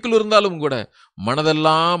சபைக்குள் இருந்தாலும் கூட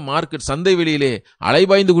மனதெல்லாம் மார்க்கெட் சந்தை வெளியிலே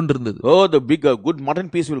அலைபாய்ந்து கொண்டிருந்தது. Oh, the big good mutton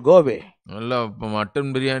piece will go away. நல்ல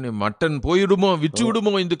மட்டன் பிரியாணி, மட்டன் போயிடுமோ விற்று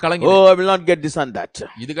விடுமோ என்று கலங்கினேன். Oh, I will not get this and that.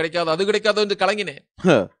 இது கிடைக்காது அது கிடைக்காது என்று கலங்கினேன்.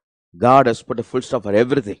 God has put a full stop for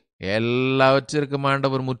everything. எல்லாவற்றிற்கும்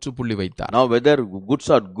ஆண்டவர் முற்றுப்புள்ளி வைத்தார். Now whether goods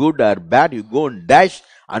are good or bad, you go and dash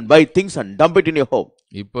and buy things and dump it in your home.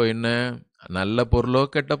 இப்போ என்ன, நல்ல பொருளோ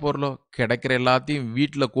கெட்ட பொருளோ கிடைக்கிற எல்லாத்தையும்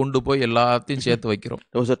வீட்டுல கொண்டு போய் எல்லாத்தையும் சேர்த்து வைக்கிறோம்.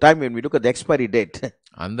 There was a time when we look at the expiry date.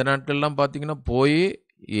 அந்த நாட்கள்லாம் பாத்தீங்கன்னா போய்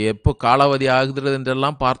எப்போ காலாவதி ஆகுது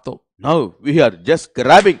என்றெல்லாம் பார்த்தோம். Now we are just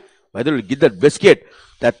grabbing whether we get that biscuit,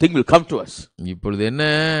 that thing will come to us. இப்பொழுது என்ன,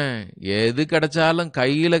 எது கிடைச்சாலும்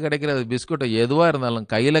கையில கிடைக்கிற பிஸ்கட் எதுவா இருந்தாலும்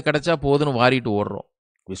கையில கிடைச்சா போதுன்னு வாரிட்டு ஓடுறோம்.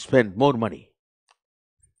 We spend more money.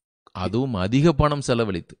 அதுவும் அதிக பணம்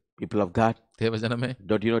செலவழித்து. People of God, தேவஜனமே,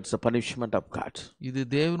 don't you know it's a punishment of God? இது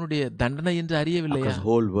தேவனுடைய தண்டனை என்று அறியவில்லையா? Across the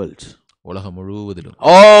whole world. உலகம் முழுவதிலும்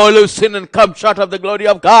All who sin and come short of the glory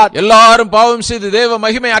of God. எல்லாரும் பாவம் செய்து தேவ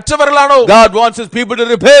மகிமை அற்றவர்களானோ. God wants his people to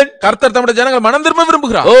repent. கர்த்தர் தம்முடைய ஜனங்கள் மனம் திரும்ப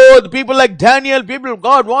விரும்புகிறார். Oh, the people like Daniel,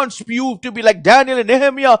 God wants you to be like Daniel and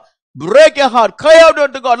Nehemiah. Break your heart, cry out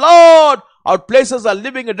unto God. Lord, our places are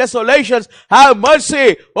living in desolations. Have mercy,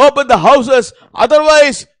 open the houses.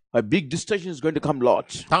 Otherwise, a big destruction is going to come, Lord.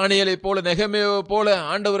 தானியேலை போல நெகேமியாவை போல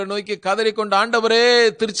ஆண்டவரை நோக்கி கதறிக்கொண்ட ஆண்டவரே,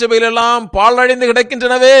 திருச்சபையில் எல்லாம் பாழடைந்து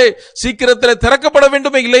கிடக்கின்றனவே, சீக்கிரத்தில் திறக்கப்பட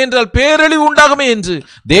வேண்டுமே, இல்லை என்றால் பேரழிவு உண்டாகுமே என்று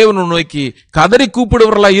தேவனை நோக்கி கதறி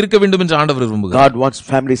கூப்பிடுவர்களாய் இருக்க வேண்டும் என்று ஆண்டவர் விரும்புகிறார். God wants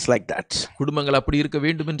families like that. குடும்பங்கள் அப்படி இருக்க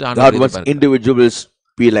வேண்டும் என்று God ஆண்டவர் wants individuals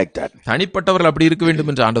be like that. தனிப்பட்டவர்கள் அப்படி இருக்க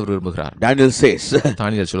வேண்டும் என்று ஆண்டவர் விரும்புகிறார். Daniel says,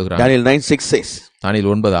 தானியேல் சொல்கிறார், Daniel 9:6 says,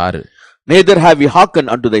 Daniel 9:6, Neither have we hearkened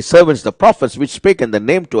unto thy servants the prophets which spake in the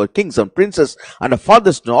name to our kings and princes and our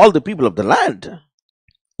fathers to all the people of the land.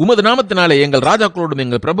 உமது நாமத்தினாலே எங்கள் ராஜாக்களோடும்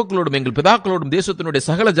எங்கள் பிரபுக்களோடும் எங்கள் பிதாக்களோடும் தேசத்தினுடைய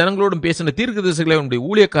சகல ஜனங்களோடும் பேசின தீர்க்கதரிசிகளை உம்முடைய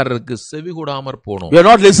ஊழியக்காரருக்கு செவிகூடாமற் போனோம். We have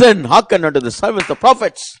not listened, hearkened unto the servants, the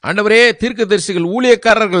prophets. ஆண்டவரே, தீர்க்கதரிசிகள்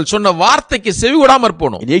ஊழியக்காரர்கள் சொன்ன வார்த்தைக்கு செவிகூடாமற்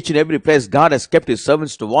போனோம். In each and every place God has kept his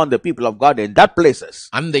servants to warn the people of God in that places.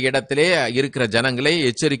 அந்த இடத்திலே இருக்கிற ஜனங்களை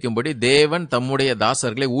எச்சரிக்கும்படி தேவன் தம்முடைய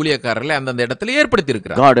தாசர்களை ஊழியக்காரர்களை அந்த இடத்திலே ஏற்படுத்தி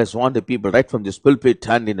இருக்கிறார். God has warned the people right from this pulpit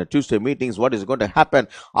and in the Tuesday meetings what is going to happen.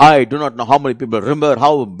 I do not know how many people remember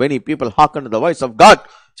how many people hearken to the voice of God.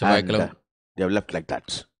 And they have left like that.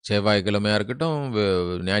 செவ்வாய்க்கிழமையா இருக்கட்டும்,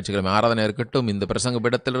 ஞாயிற்றுக்கிழமை ஆராதனை இருக்கட்டும், இந்த பிரசங்க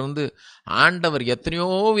பீடத்திலிருந்து ஆண்டவர் எத்தனையோ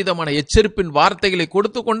விதமான எச்சரிப்பின் வார்த்தைகளை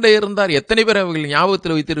கொடுத்து கொண்டே இருந்தார். எத்தனை பேர் அவர்கள்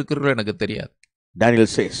ஞாபகத்தில் வைத்திருக்கிறீர்களோ எனக்கு தெரியாது. Daniel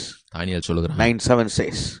says, தானியேல் சொல்கிறான், 9:7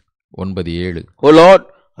 says, 9:7, O Lord,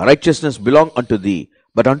 righteousness belong unto thee,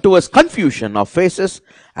 but unto us confusion of faces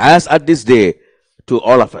as at this day to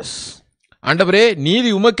all of us. ஆண்டவரே, நீதி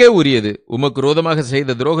உமக்கே உரியது. உமக்கு விரோதமாக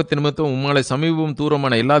செய்த துரோகத்தின் நிமித்தம் உம்மாலே சமீபம்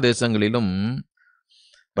தூரமான எல்லா தேசங்களிலும்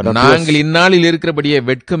நாங்கள் இந்நாளில் இருக்கிறபடியே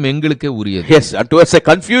வெட்கம் எங்களுக்கே உரியது. Yes, unto us a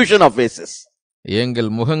confusion of faces. எங்கள்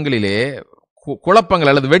முகங்களிலே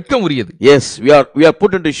குழப்பங்கள் அல்லது வெட்கம் உரியது. Yes, we are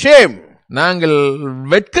put into shame. நாங்கள்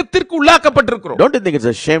வெட்கத்திற்கு உள்ளாக்கப்பட்டிருக்கிறோம். Don't you think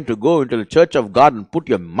it's a shame to go into the church of God and put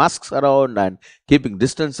your masks around and keeping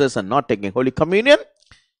distances and not taking Holy Communion?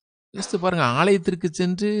 யோசித்து பாருங்க, ஆலயத்திற்கு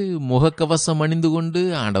சென்று முகக்கவசம் அணிந்து கொண்டு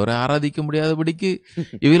ஆண்டவரை ஆராதிக்க முடியாதபடிக்கு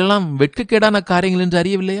இவையெல்லாம் வெட்கக்கேடான காரியங்கள் என்று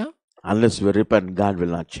அறியவில்லையா? Unless we repent, God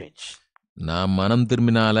will not change. நாம் மனம்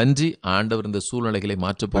திரும்பினால் அன்றி ஆண்டவர் இந்த சூழ்நிலைகளை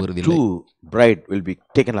மாற்றப் போகிறதில்லை. True bride will be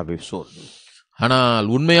taken away soon. ஆனால்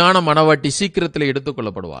உண்மையான மணவாட்டி சீக்கிரத்தில் எடுத்துக்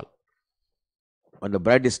கொள்ளப்படுவாள். When the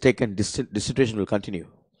bride is taken, this situation will continue.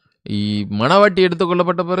 மணவாட்டி எடுத்துக்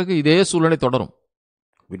கொள்ளப்பட்ட பிறகு இதே சூழ்நிலை தொடரும்.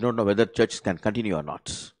 We don't know whether churches can continue or not.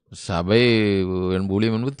 சபை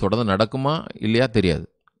ஊழியம் என்பது தொடர்ந்து நடக்குமா இல்லையா தெரியாது.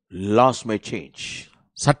 Laws may change.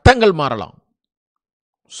 சட்டங்கள் மாறலாம்.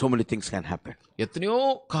 So many things can happen. எத்தனையோ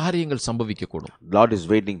காரியங்கள் சம்பவிக்கக்கூடும். Lord is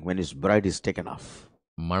waiting when his bride is taken off.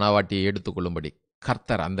 மணவாட்டியை எடுத்துக்கொள்ளும்படி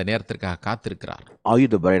கர்த்தர் அந்த நேரத்திற்காக காத்திருக்கிறார். Are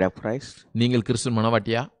you the bride of Christ? நீங்கள் கிறிஸ்துவின்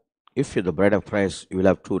மணவாட்டியா? If you're the bride of Christ, you will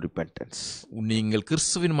have true repentance. நீங்கள்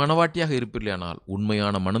கிறிஸ்துவின் மணவாட்டியாக இருப்பீர்களானால்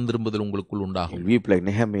உண்மையான மனம் திரும்புதல் உங்களுக்குள் உண்டாகும். You'll weep like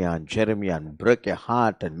Nehemiah and Jeremiah and break your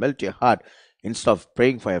heart and melt your heart. Instead of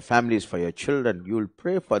praying for your families, for your children, you will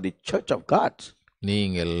pray for the church of God.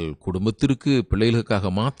 நீங்கள் குடும்பத்திற்கு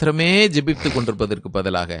பிள்ளைகளுக்காக மாத்திரமே ஜெபித்துக் கொண்டிருப்பதற்கு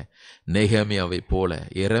பதிலாக நெகேமியாவை போல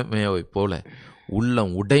எரேமியாவை போல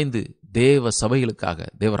உள்ளம் உடைந்து தேவ சபைகளுக்காக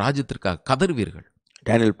தேவ ராஜ்யத்திற்காக கதறுவீர்கள்.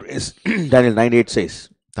 Daniel 9:8 says,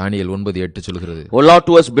 தானியேல் 9:8 சொல்கிறது, O Lord,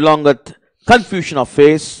 to us belongeth confusion of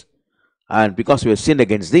face, and because we have sinned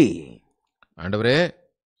against thee. ஆண்டவரே,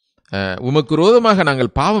 உமக்கு விரோதமாக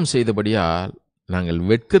நாங்கள் பாவம் செய்தபடியால் நாங்கள்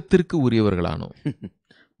வெட்கத்திற்கு உரியவர்களானோம்.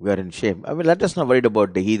 We are in shame. I mean, let us not worry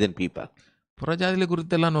about the heathen people. புறஜாதிகளை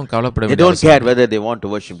குறித்தெல்லாம் நம்ம கவலைப்பட They don't care whether they want to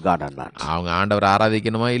worship God or not. அவங்க ஆண்டவரை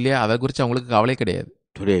ஆராதிக்கணுமா இல்லையா அதை குறித்து அவங்களுக்கு கவலை கிடையாது.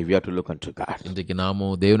 Today we have to look unto God. இன்றைக்கு நாமோ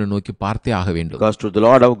தேவனை நோக்கி பார்த்தே ஆக வேண்டும். Because to the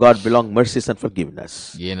Lord our God belong mercies and forgiveness.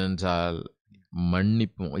 ஏனென்றால்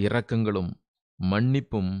மன்னிப்பும் இரக்கங்களும்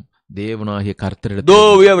மன்னிப்பும் தேவனாகிய கர்த்தரிடத்தில்.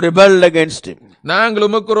 Though we have rebelled against him, நாங்கள்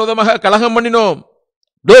உமக்கு விரோதமாக கலகம் பண்ணினோம்.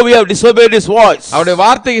 Though we have disobeyed his voice, அவருடைய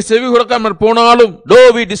வார்த்தையை செவி கொடுக்காமல் போனாலும், though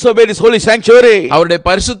we disobeyed his holy sanctuary, அவருடைய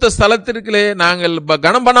பரிசுத்த ஸ்தலத்திற்குள்ளே நாங்கள்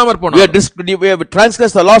கனம் பண்ணாமற் போனோம். we have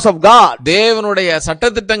transgressed the laws of God. தேவனுடைய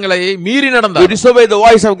சட்டதிட்டங்களை மீறி நடந்தோம். We disobeyed the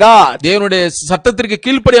voice of God. தேவனுடைய சட்டத்திற்கு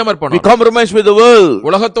கீழ்ப்படியாமற் போனோம். We compromised with the world.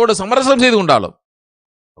 உலகத்தோடு சமரசம் செய்து கொண்டாலும்.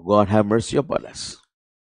 God have mercy upon us.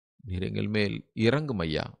 நீர் எங்கள் மேல் இரங்கும்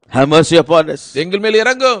ஐயா. Have mercy upon us. எங்கள் மேல்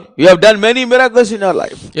இரங்கும். You have done many miracles in our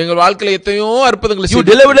life. எங்கள் வாழ்க்கையில எத்தனையோ அற்புதங்களை You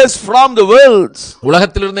delivered us from the world.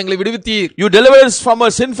 உலகத்திலிருந்து எங்களை விடுவித்தீர். You delivered us from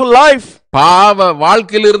our sinful life. பாவ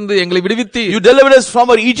வாழ்க்கையிலிருந்து எங்களை விடுவித்தீர். You delivered us from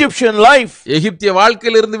our Egyptian life. எகிப்திய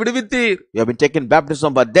வாழ்க்கையிலிருந்து விடுவித்தீர். We have been taken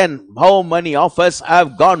baptism, but then how many of us have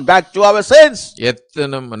gone back to our sins?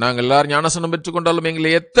 எத்தனை நாங்கள் எல்லாரும் ஞானஸ்நானம் பெற்றுக்கொண்டாலும்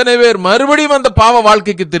எங்களை எத்தனை பேர் மறுபடியும் அந்த பாவ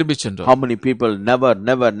வாழ்க்கைக்கு திரும்பி சென்றோம்? How many people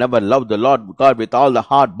never love the Lord God with all the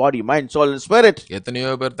heart, body, mind, soul and spirit?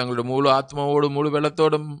 எத்தனையோ பேர் தங்களுடைய முழு ஆத்மாவோடும் முழு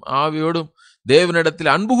வெள்ளத்தோடும் ஆவியோடும் தேவனிடத்தில்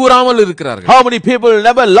அன்பு கூறாமல் இருக்கிறார்கள். How many people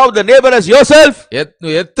never love the neighbor as yourself?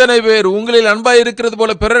 எத்தனை பேர் உங்களில் அன்பாய் இருக்கிறது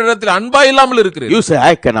போல பிறரிடத்தில் அன்பாய் இல்லாமல் இருக்கிறீர்கள்? You say,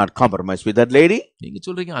 I cannot compromise with that lady. நீங்க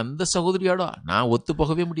சொல்றீங்க அந்த சகோதரியோட நான் ஒத்து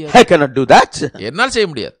போகவே முடியாது. I cannot do that. என்னால் செய்ய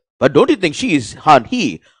முடியாது. But don't you think she is and he,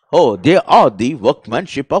 oh, they are the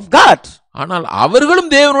workmanship of God. ஆனால் அவர்களும்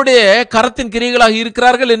தேவனுடைய கரத்தின் கிரியைகளாக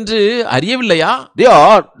இருக்கிறார்கள் என்று அறியவில்லையா? They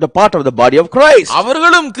are the part of the body of Christ.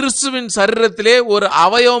 அவர்களும் கிறிஸ்துவின் சரீரத்திலே ஒரு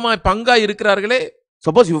அவயவமாய் பங்காய் இருக்கிறார்களே.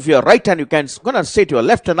 Suppose if your right hand, you can gonna say to your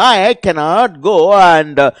left hand, I cannot go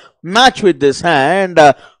and match with this hand.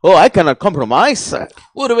 I cannot compromise.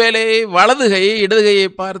 ஒருவேளை வலது கையை இடது கையை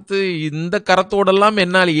பார்த்து இந்த கரத்தோடெல்லாம்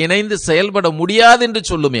என்னால் இணைந்து செயல்பட முடியாது என்று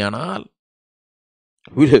சொல்லுமேயானால்,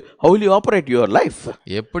 how will you operate your life?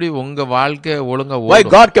 எப்படி உங்க வாழ்க்கை ஒழுங்கா Why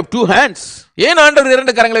ஓடும்? God kept two hands? ஏன் ஆண்டவர்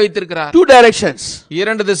இரண்டு கரங்களை வைத்திருக்கிறார்? Two directions.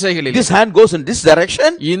 இரண்டு திசைகளில். This hand goes in this direction.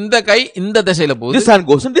 இந்த கை இந்த திசையில போகுது. This hand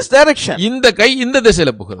goes in this direction. இந்த கை இந்த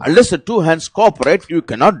திசையில போகுது. Unless the two hands cooperate, you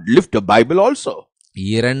cannot lift a Bible also.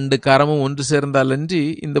 இரண்டு கரமும் ஒன்று சேர்ந்தாலன்றி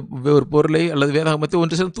இந்த ஒரு பொருளை அல்லது வேதாகமத்தை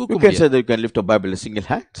ஒன்று சேர்ந்து தூக்க You can say முடியாது. that you can lift a Bible in single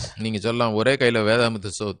hand. நீங்க சொல்லலாம் ஒரே கையில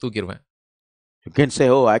வேதாகமத்தை தூக்கிடுவேன். You can say,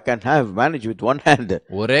 I can manage with one hand.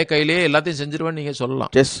 ஒரே கையிலேயே எல்லாத்தையும் செஞ்சிருவேன் நீங்க சொல்லலாம்.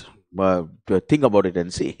 Just think about it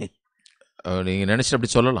and see. நீங்க நினைச்சிட்டு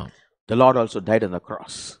அப்படி சொல்லலாம். The Lord also died on the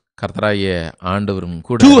cross. கர்த்தராகிய ஆண்டவரும்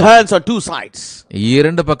கூட Two hands on two sides.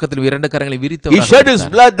 இரண்டு பக்கத்திலும் இரண்டு கரங்களை He விரித்தவராக shed his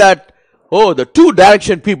இருந்தார். blood that the two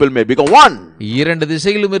direction people may become one. இரண்டு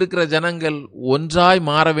திசைகளிலும் இருக்கிற ஜனங்கள் ஒன்றாய்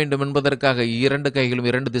மாற வேண்டும் என்பதற்காக இரண்டு கைகளும்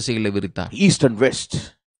இரண்டு திசைகளில் விரித்தார். East and west.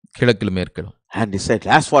 கிழக்கிலும் மேற்கிலும். And he said,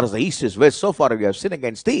 as far as the east is west, so far we have sinned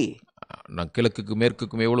against thee. நான் கிழக்குக்கு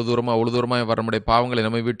மேற்குக்கும் எவ்வளவு தூரமா வர நம்முடைய பாவங்களை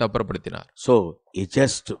நம்மை விட்டு அப்புறப்படுத்தினார். So he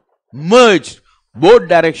just merged both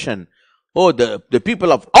direction. The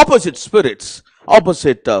people of opposite spirits,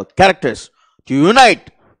 opposite characters to unite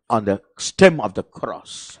on the stem of the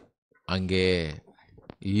cross. அங்கே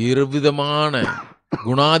இருவிதமான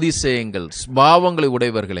குணாதிசயங்கள் ஸ்பாவங்களை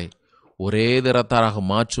உடையவர்களை ஒரே தரத்தாராக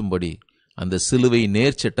மாற்றும்படி அந்த சிலுவை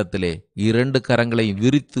நேர்ச்சட்டத்திலே இரண்டு கரங்களை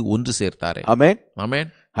விரித்து ஒன்று சேர்த்தாரே. Amen. Amen.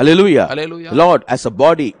 Hallelujah. Hallelujah. Lord as a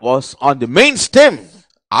body was on the main stem.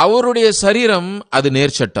 அவருடைய சரீரம் அது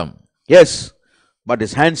நேர்ச்சட்டம். Yes, but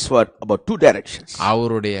his hands were about two directions.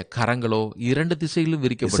 அவருடைய கரங்களோ இரண்டு திசைகளிலும் He said,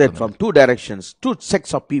 விரிக்கப்பட்டது. from two directions, two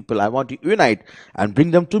sects of people, I want to unite and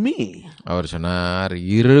bring them to me. அவர் சொன்னார்,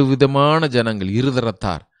 இருவிதமான ஜனங்கள்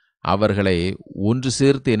இருதரத்தார் அவர்களை ஒன்று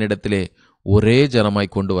சேர்த்து என்னிடத்திலே ஒரே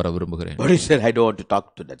ஜனமாய் கொண்டு வர விரும்புகிறேன். But he said, I don't want to talk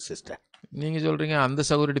to that sister. நீங்க சொல்றீங்க அந்த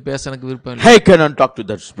சகோதரி பேச எனக்கு விருப்பம் இல்லை. I cannot talk to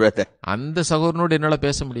that brother. அந்த சகோதரனோடு என்னால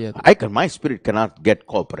பேச முடியாது. My spirit cannot get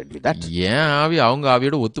cooperate with that. ஏன் ஆவி அவங்க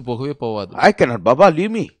ஆவியோட ஒத்து போகவே போவாது. I cannot, Baba,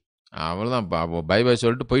 leave me. அவ்வளவுதான், பை பை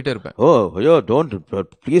சொல்லிட்டு போயிட்டே இருப்பேன். Don't,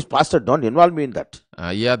 please pastor, don't involve me in that.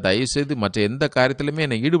 ஐயா தயவு செய்து மற்ற எந்த காரியத்திலுமே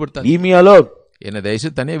என்னை ஈடுபடுத்தாது. Leave me alone. என்னை தயவு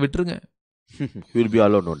செய்து தனியா விட்டுருங்க. You will be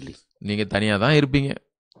alone only. நீங்க தனியா தான் இருப்பீங்க.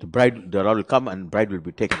 The Lord will come and bride will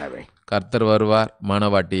be taken away. கர்த்தர் வருவார்,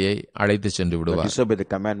 மணவாட்டியை அழைத்து சென்று விடுவார். Disobey the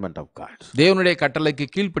commandment of God. தேவனுடைய கட்டளைக்கு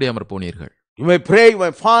கீழ்ப்படியாமற் போனீர்கள். You may pray, you may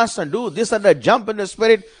fast and do this and that, jump in the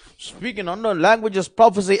spirit, speak in unknown languages,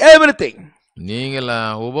 prophesy, everything. நீங்கள்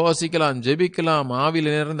உபவாசிக்கலாம், ஜெபிக்கலாம்,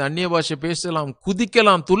 ஆவியில் நிறைந்து அந்நிய பாஷை பேசலாம்,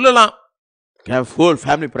 குதிக்கலாம், துள்ளலாம். You can have full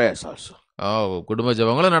family prayers also. குடும்ப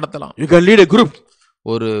ஜெபங்களும் நடத்தலாம். You can lead a group.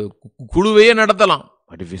 ஒரு குழுவையே நடத்தலாம்.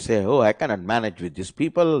 But if you say, I cannot manage with these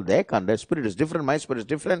people, they can't, their spirit is different, my spirit is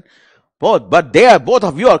different, but both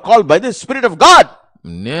of you are called by the Spirit of God.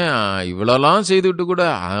 இவ்வளவுலாம் செய்துவிட்டு கூட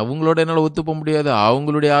அவங்களோட என்னால ஒத்து போக முடியாது,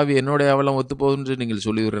 அவங்களுடைய ஆவி என்னோட ஆவெல்லாம் ஒத்து போகுன்று நீங்கள்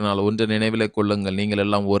சொல்லிவிடுறனால ஒன்று நினைவிலே கொள்ளுங்கள், நீங்கள்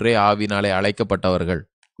எல்லாம் ஒரே ஆவினாலே அழைக்கப்பட்டவர்கள்.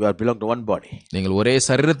 You are belong to one body. நீங்கள் ஒரே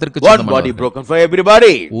சரீரத்திற்கு one body broken for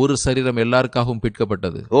everybody. ஒரு சரீரம் எல்லாருக்காகவும்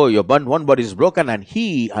பிற்கப்பட்டது. Your one body is broken and he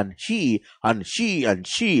and she and she and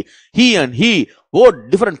she, he and he, both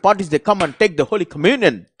different parties, they come and take the Holy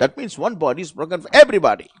Communion. That means one body is broken for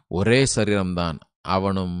everybody. ஒரே சரீரம் தான்.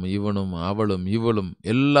 அவனும் இவனும் அவளும் இவளும்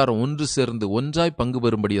எல்லாரும் ஒன்று சேர்ந்து ஒன்றாய் பங்கு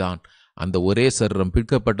பெறும்படிதான் அந்த ஒரே சரீரம்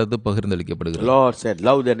பிற்கப்பட்டது, பகிர்ந்தளிக்கப்படுகிறது. Lord said,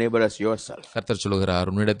 love the neighbor as yourself. கர்த்தர் சொல்கிறார்,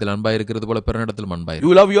 உன்னிடத்தில் அன்பாய் இருக்கிறது போல பிறனிடத்தில் அன்பாய்.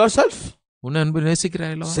 You love yourself. உன்னை அன்பு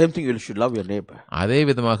நேசிக்கிறாயோ? Same thing, you should love your neighbor. அதே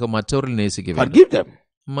விதமாக மற்றவர்கள் நேசிக்க வேண்டும். Forgive them.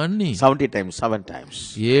 மன்னி 70 times, 7 times.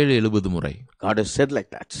 70 முறை. God has said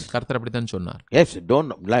like that. கர்த்தர் அப்படித்தான் சொன்னார். Yes,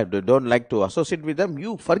 don't like to associate with them.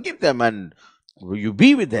 You forgive them and you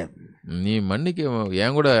be with them. நீ மன்னிக்க,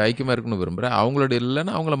 என் கூட ஐக்கியமா இருக்கணும் விரும்புற, அவங்களோட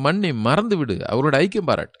இல்லைன்னா அவங்கள மறந்து விடு, அவரோட ஐக்கியம்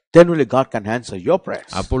பாராட்டு. Then only God can answer your prayers.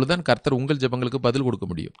 அப்பொழுதுதான் கர்த்தர் உங்கள் ஜெபங்களுக்கு பதில் கொடுக்க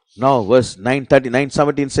முடியும். Now verse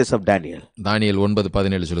 9:17 says of Daniel. தானியேல்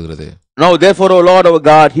 9:17 சொல்கிறது. Now therefore, O Lord our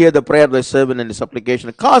God, hear the prayer of thy servant and his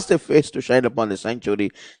supplication. Cast thy face to shine upon the sanctuary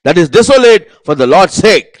that is desolate for the Lord's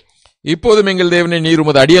sake. இப்போதும் எங்கள் தேவனே, நீர்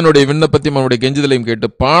உமது அடியனுடைய விண்ணப்பத்தையும் அவனுடைய கெஞ்சுதலையும் கேட்டு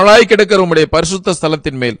பாழாய் கிடக்கிற உம்முடைய பரிசுத்த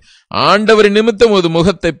ஸ்தலத்தின் மேல் ஆண்டவரின் நிமித்தம் உமது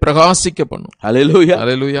முகத்தை பிரகாசிக்க பண்ணும். Hallelujah.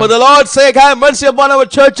 Hallelujah. For the Lord's sake, have mercy upon our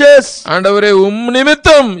churches. ஆண்டவரே, உம்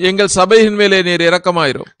நிமித்தம் எங்கள் சபையின் மேலே நீர்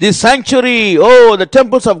இரக்கமாயிரும். The sanctuary, the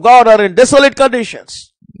temples of God are in desolate conditions.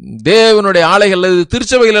 தேவனுடைய ஆலயங்கள்,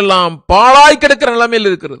 திருச்சபைகள் எல்லாம் பாழாய் கிடக்கிற நிலைமையில்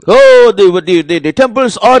இருக்கிறது. The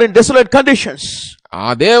temples are in desolate conditions.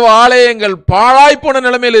 தேவாலயங்கள் பாழாய் போன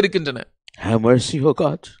நிலைமையில் இருக்கின்றன. Have mercy, O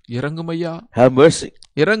God. இறங்கும் ஐயா, Have mercy.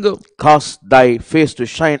 இறங்கும். Cause thy face to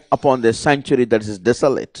shine upon the sanctuary that is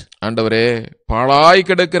desolate. ஆண்டவரே, பாழாய்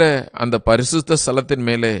கிடக்கிற அந்த பரிசுத்த ஸ்தலத்தின்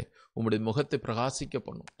மேலே உம்முடைய முகத்தை பிரகாசிக்க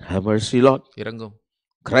பண்ணும். Have mercy, Lord. இறங்கும்.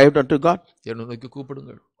 Cry out unto God. என்னை நோக்கி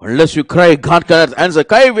கூப்பிடுங்கள். Unless you cry, God cannot answer.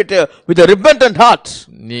 Cry with a repentant heart.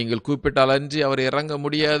 நீங்கள் கூப்பிட்டால் அன்றி அவர் இறங்க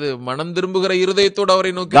முடியாது. மனம் திரும்புகிற இருதயத்தோடு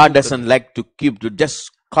அவரை நோக்கி. God doesn't like to just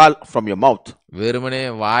call from your mouth. வெறுமனே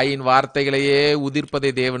வாயின் வார்த்தைகளையே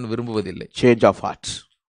உதிர்ப்பதை தேவன் விரும்புவதில்லை. Change of heart.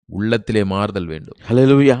 உள்ளத்திலே மாறுதல் வேண்டும்.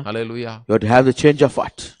 Hallelujah. Hallelujah. You have to have the change of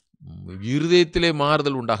heart. இருதயத்திலே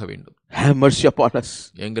மாறுதல் உண்டாக வேண்டும். Have mercy upon us.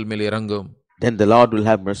 எங்கள் மேல் இறங்கும். Then the Lord will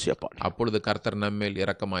have mercy upon us. அப்பொழுது கர்த்தர் நம்மேல்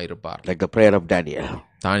இரக்கமாயிருப்பார். Like the prayer of Daniel.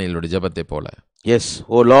 தானியேலுடைய ஜெபத்தை போல. Yes,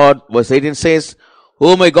 O Lord, verse 18 says, O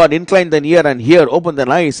my God, incline thine ear and hear, open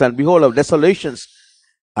thine eyes and behold of desolations.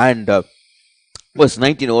 And verse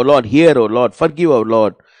 19, O Lord, hear, O Lord, forgive, O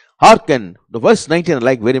Lord, hearken. The verse 19 I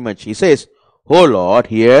like very much. He says, O Lord,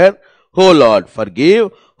 hear, O Lord, forgive,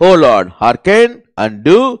 O Lord, hearken, and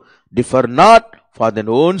do, differ not for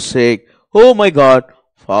thine own sake, O my God,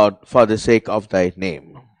 for the sake of thy name.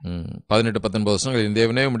 18-19 வருஷங்கள்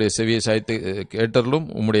தேவனே உம்முடைய செவியை சாய்த்து கேட்டருளும்,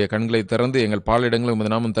 உம்முடைய கண்களை திறந்து எங்கள் பாலிடங்களை உமது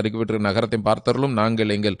நாமம் தரிக்கப்பட்டு நகரத்தை பார்த்தருளும்.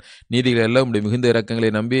 நாங்கள் எங்கள் நீதிகளை எல்லாம் உம்முடைய மிகுந்த இரக்கங்களை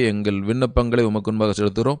நம்பி எங்கள் விண்ணப்பங்களை உமக்கு முன்பாக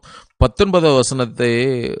செலுத்துகிறோம். 19 வசனத்தை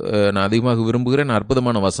நான் அதிகமாக விரும்புகிறேன்.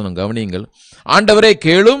 அற்புதமான வசனம், கவனியுங்கள். ஆண்டவரே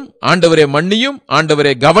கேளும், ஆண்டவரே மன்னியும்,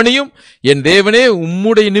 ஆண்டவரே கவனியும், என் தேவனே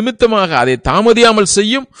உம்முடைய நிமித்தமாக அதை தாமதியாமல்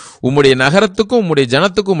செய்யும், உம்முடைய நகரத்துக்கும் உம்முடைய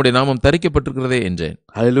ஜனத்துக்கும் உம்முடைய நாமம் தரிக்கப்பட்டிருக்கிறதே என்றேன்.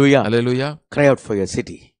 Hallelujah. Hallelujah. Cry out for your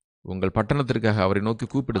city. உங்கள் பட்டணத்திற்காக அவரை நோக்கி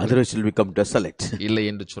கூப்பிடுங்கள். Otherwise it will become desolate. இல்லை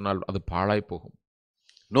என்று சொன்னால் அது பாழாய் போகும்.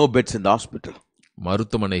 No beds in the hospital.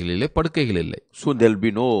 மருத்துவமனைகளிலே படுக்கைகள் இல்லை. Soon there will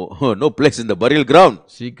be no place in the burial ground.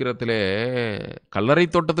 சீக்கிரத்திலே கல்லறை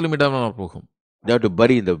தோட்டத்திலும் இடமாக போகும். They have to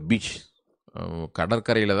bury in the beach.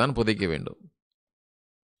 கடற்கரையில தான் புதைக்க வேண்டும்.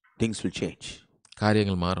 Things will change.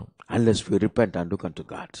 காரியங்கள் மாறும். Unless we repent and look unto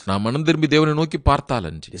God. நாம் மனம் திரும்பி தேவனை நோக்கி பார்த்தால்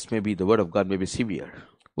அன்றி. This may be the word of God may be severe.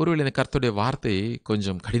 ஒருவேளை இந்த கர்த்தருடைய வார்த்தை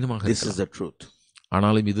கொஞ்சம் கடினமாக This is the truth.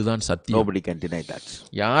 ஆனாலும் இதுதான் சத்தியம். Nobody can deny that.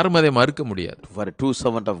 யாரும் அதை மறுக்க முடியாது. For a true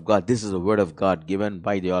servant of God, this is the word of God given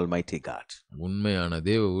by the Almighty God. உண்மையான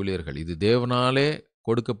தேவ ஊழியர்கள், இது தேவனாலே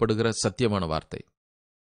கொடுக்கப்படுகிற சத்தியமான வார்த்தை.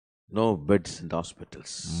 No beds in the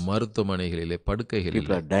hospitals. மருத்துவமனைகளிலே படுக்கைகள்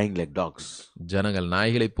People are dying like dogs. ஜனங்கள்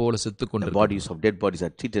நாய்களைப் போல செத்துக் கொண்டு bodies of dead bodies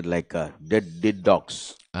are treated like dead dogs.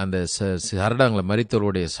 அந்த சடலங்களை,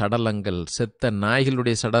 மரித்தவருடைய சடலங்கள் செத்த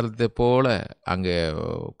நாய்களுடைய சடலத்தை போல அங்கே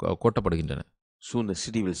கொட்டப்படுகின்றன. Soon the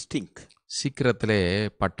city will stink. சீக்கிரத்திலே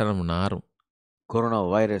பட்டணம் நாறும்.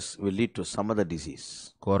 Coronavirus will lead to some other disease.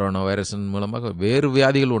 Corona வைரஸின் மூலமாக வேறு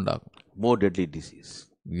வியாதிகள் உண்டாகும். More deadly disease.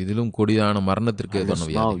 இதிலும் கொடிதான மரணத்திற்கு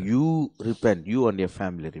now you repent, you and your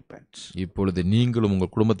family repent. இப்பொழுது நீங்களும்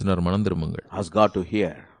உங்கள் குடும்பத்தினர் மனம் திரும்புங்கள். Ask God to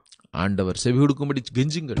hear. ஆண்டவர் செவி கொடுக்கும்படி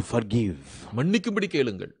கெஞ்சுங்கள். To forgive. மன்னிக்கும்படி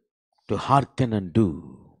கேளுங்கள். To hearken and do.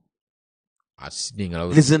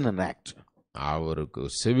 நீங்கள் listen and act. அவருக்கு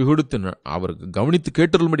செவி கொடுத்து அவருக்கு கவனித்து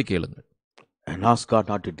கேட்டருளும்படி கேளுங்கள். And ask God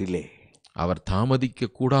not to delay. அவர்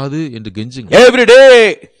தாமதிக்க கூடாது என்று கெஞ்சுங்க. Every day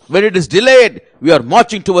when it is delayed, we are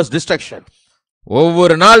marching towards destruction.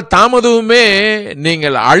 ஒவ்வொரு நாள் தாமதமுமே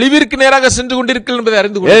நீங்கள் அழிவிற்கு நேராக சென்று கொண்டிருக்கிறீர்கள் என்பதை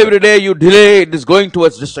அறிந்து கொள்ளுங்கள். Every day you delay, it is going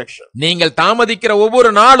towards destruction. நீங்கள் தாமதிக்கிற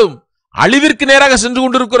ஒவ்வொரு நாளும் அழிவிற்கு நேராக சென்று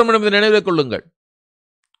கொண்டிருக்கிறோம் என்பதை நினைவில் கொள்ளுங்கள்.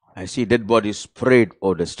 I see dead bodies spread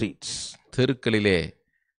over the streets. தெருக்களிலே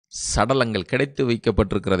சடலங்கள் கிடைத்து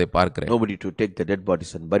வைக்கப்பட்டிருக்கிறதை பார்க்கிறேன். Nobody to take the dead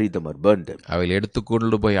bodies and bury them or burn them. அவைகளை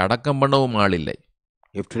எடுத்துக்கொண்டு போய் அடக்கம் பண்ணவும் ஆள் இல்லை.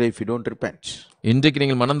 If today if you don't repent, இன்றைக்கு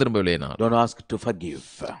நீங்கள் மனம் திரும்பவில்லைனா, don't ask to forgive.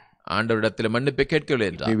 ஆண்டவரிடத்தில் மன்னிப்பை கேட்கவில்லை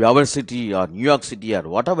என்றால், maybe our city or New York City or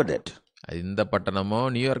whatever that, இந்த பட்டணமோ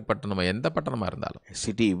நியூயார்க் பட்டணமோ எந்த பட்டணமா இருந்தாலும், a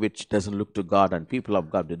city which doesn't look to God and people of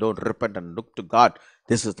God, they don't repent and look to God,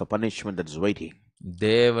 this is the punishment that is waiting.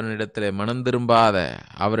 தேவனிடத்திலே மனம் திரும்பாத,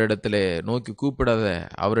 அவரிடத்திலே நோக்கி கூப்பிடாத,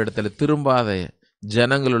 அவரிடத்திலே திரும்பாத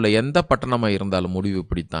ஜனங்களுள்ள எந்த பட்டணமா இருந்தாலும் முடிவு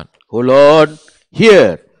இப்படித்தான். O Lord, hear.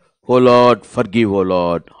 O Lord, forgive. O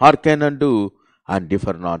Lord, hearken and do, and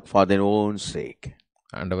differ not for their own sake.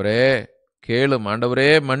 ஆண்டவரே கேளும், ஆண்டவரே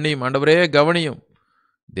மன்னியும், ஆண்டவரே கவனியும்,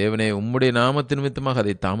 தேவனே உம்முடைய நாமத்தின் நிமித்தமாக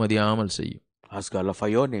அதை தாமதியாமல் செய்யும். Ask Allah for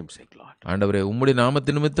your name's sake, Lord. ஆண்டவரே உம்முடைய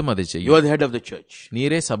நாமத்தின் நிமித்தம் அதை செய்யும். You are the head of the church.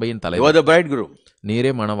 நீரே சபையின் You தலைவர். are the bridegroom.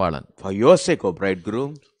 நீரே மணவாளன். For your sake, O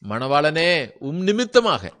bridegroom. மணவாளனே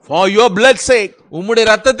நிமித்தமாக, for your blood's sake, உம்முடைய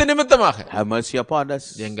இரத்தத்தின் நிமித்தமாக have mercy upon us.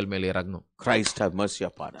 எங்கள் மேல் இறங்கும். Christ, have mercy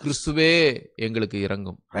upon us. கிறிஸ்துவே எங்களுக்கு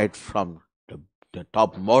இறங்கும். Right from the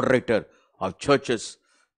top moderator of churches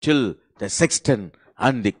till the sexton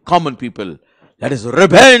and the common people, That is,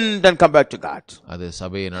 repent and come back to God. அது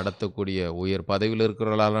சபையை நடத்தக்கூடிய உயர் பதவியில்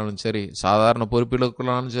இருக்கிறவர்களாலும் சரி, சாதாரண பொறுப்பில்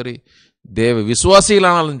இருக்கிறவர்களாலும் சரி, தேவ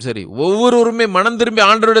விசுவாசிகளானாலும் சரி, ஒவ்வொருவருமே மனம் திரும்பி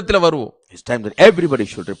ஆண்டவரிடத்தில் வருவோம். It's time that everybody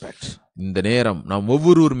should repent. இந்த நேரம் நாம்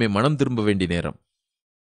ஒவ்வொருவருமே மனம் திரும்ப வேண்டிய நேரம்.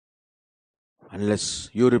 Unless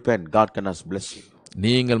you repent, God cannot bless you.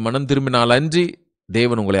 நீங்கள் மனம் திரும்பினால் அன்றி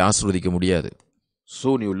தேவன் உங்களை ஆசீர்வதிக்க முடியாது.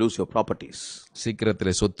 Soon you lose your properties.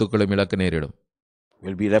 சீக்கிரத்திலே சொத்துக்களை இழக்க நேரிடும்.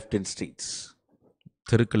 Will be left in streets.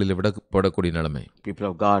 தெருக்களில் விடப்படக்கூடிய நிலைமை. People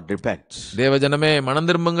of God, repent. தேவஜனமே மனம்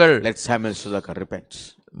திரும்புங்கள். Let Samuel Sudhakar repent.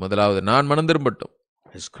 முதலாவது நான் மனம் திரும்பட்டும்.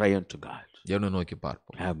 Let's cry unto God. தேவனை நோக்கி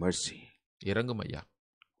பார்ப்போம். Have mercy. இரங்கும் ஐயா.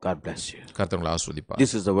 God bless you. கர்த்தர் உங்களை ஆசீர்வதிப்பார்.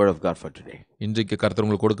 This is the word of God for today. இன்றைக்கு கர்த்தர்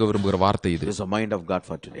உங்களுக்கு கொடுக்க விரும்புகிற வார்த்தை இது. This is the mind of God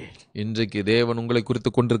for today. இன்றைக்கு தேவன் உங்களை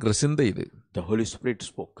குறித்து கொண்டிருக்கிற சிந்தை இது. The Holy Spirit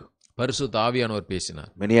spoke. பரிசுத்த ஆவியானவர்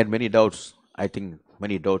பேசினார். Many had many doubts. I think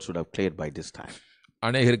many doubts would have cleared by this time.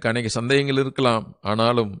 அநேகருக்கு அநேக சந்தேகங்கள் இருக்கலாம்,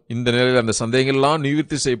 ஆனாலும் இந்த நிலையில் அந்த சந்தேகங்கள் எல்லாம்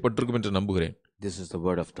நிவர்த்தி செய்யப்பட்டிருக்கும் என்று நம்புகிறேன். This is the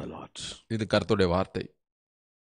word of the Lord. இது கர்த்தருடைய வார்த்தை.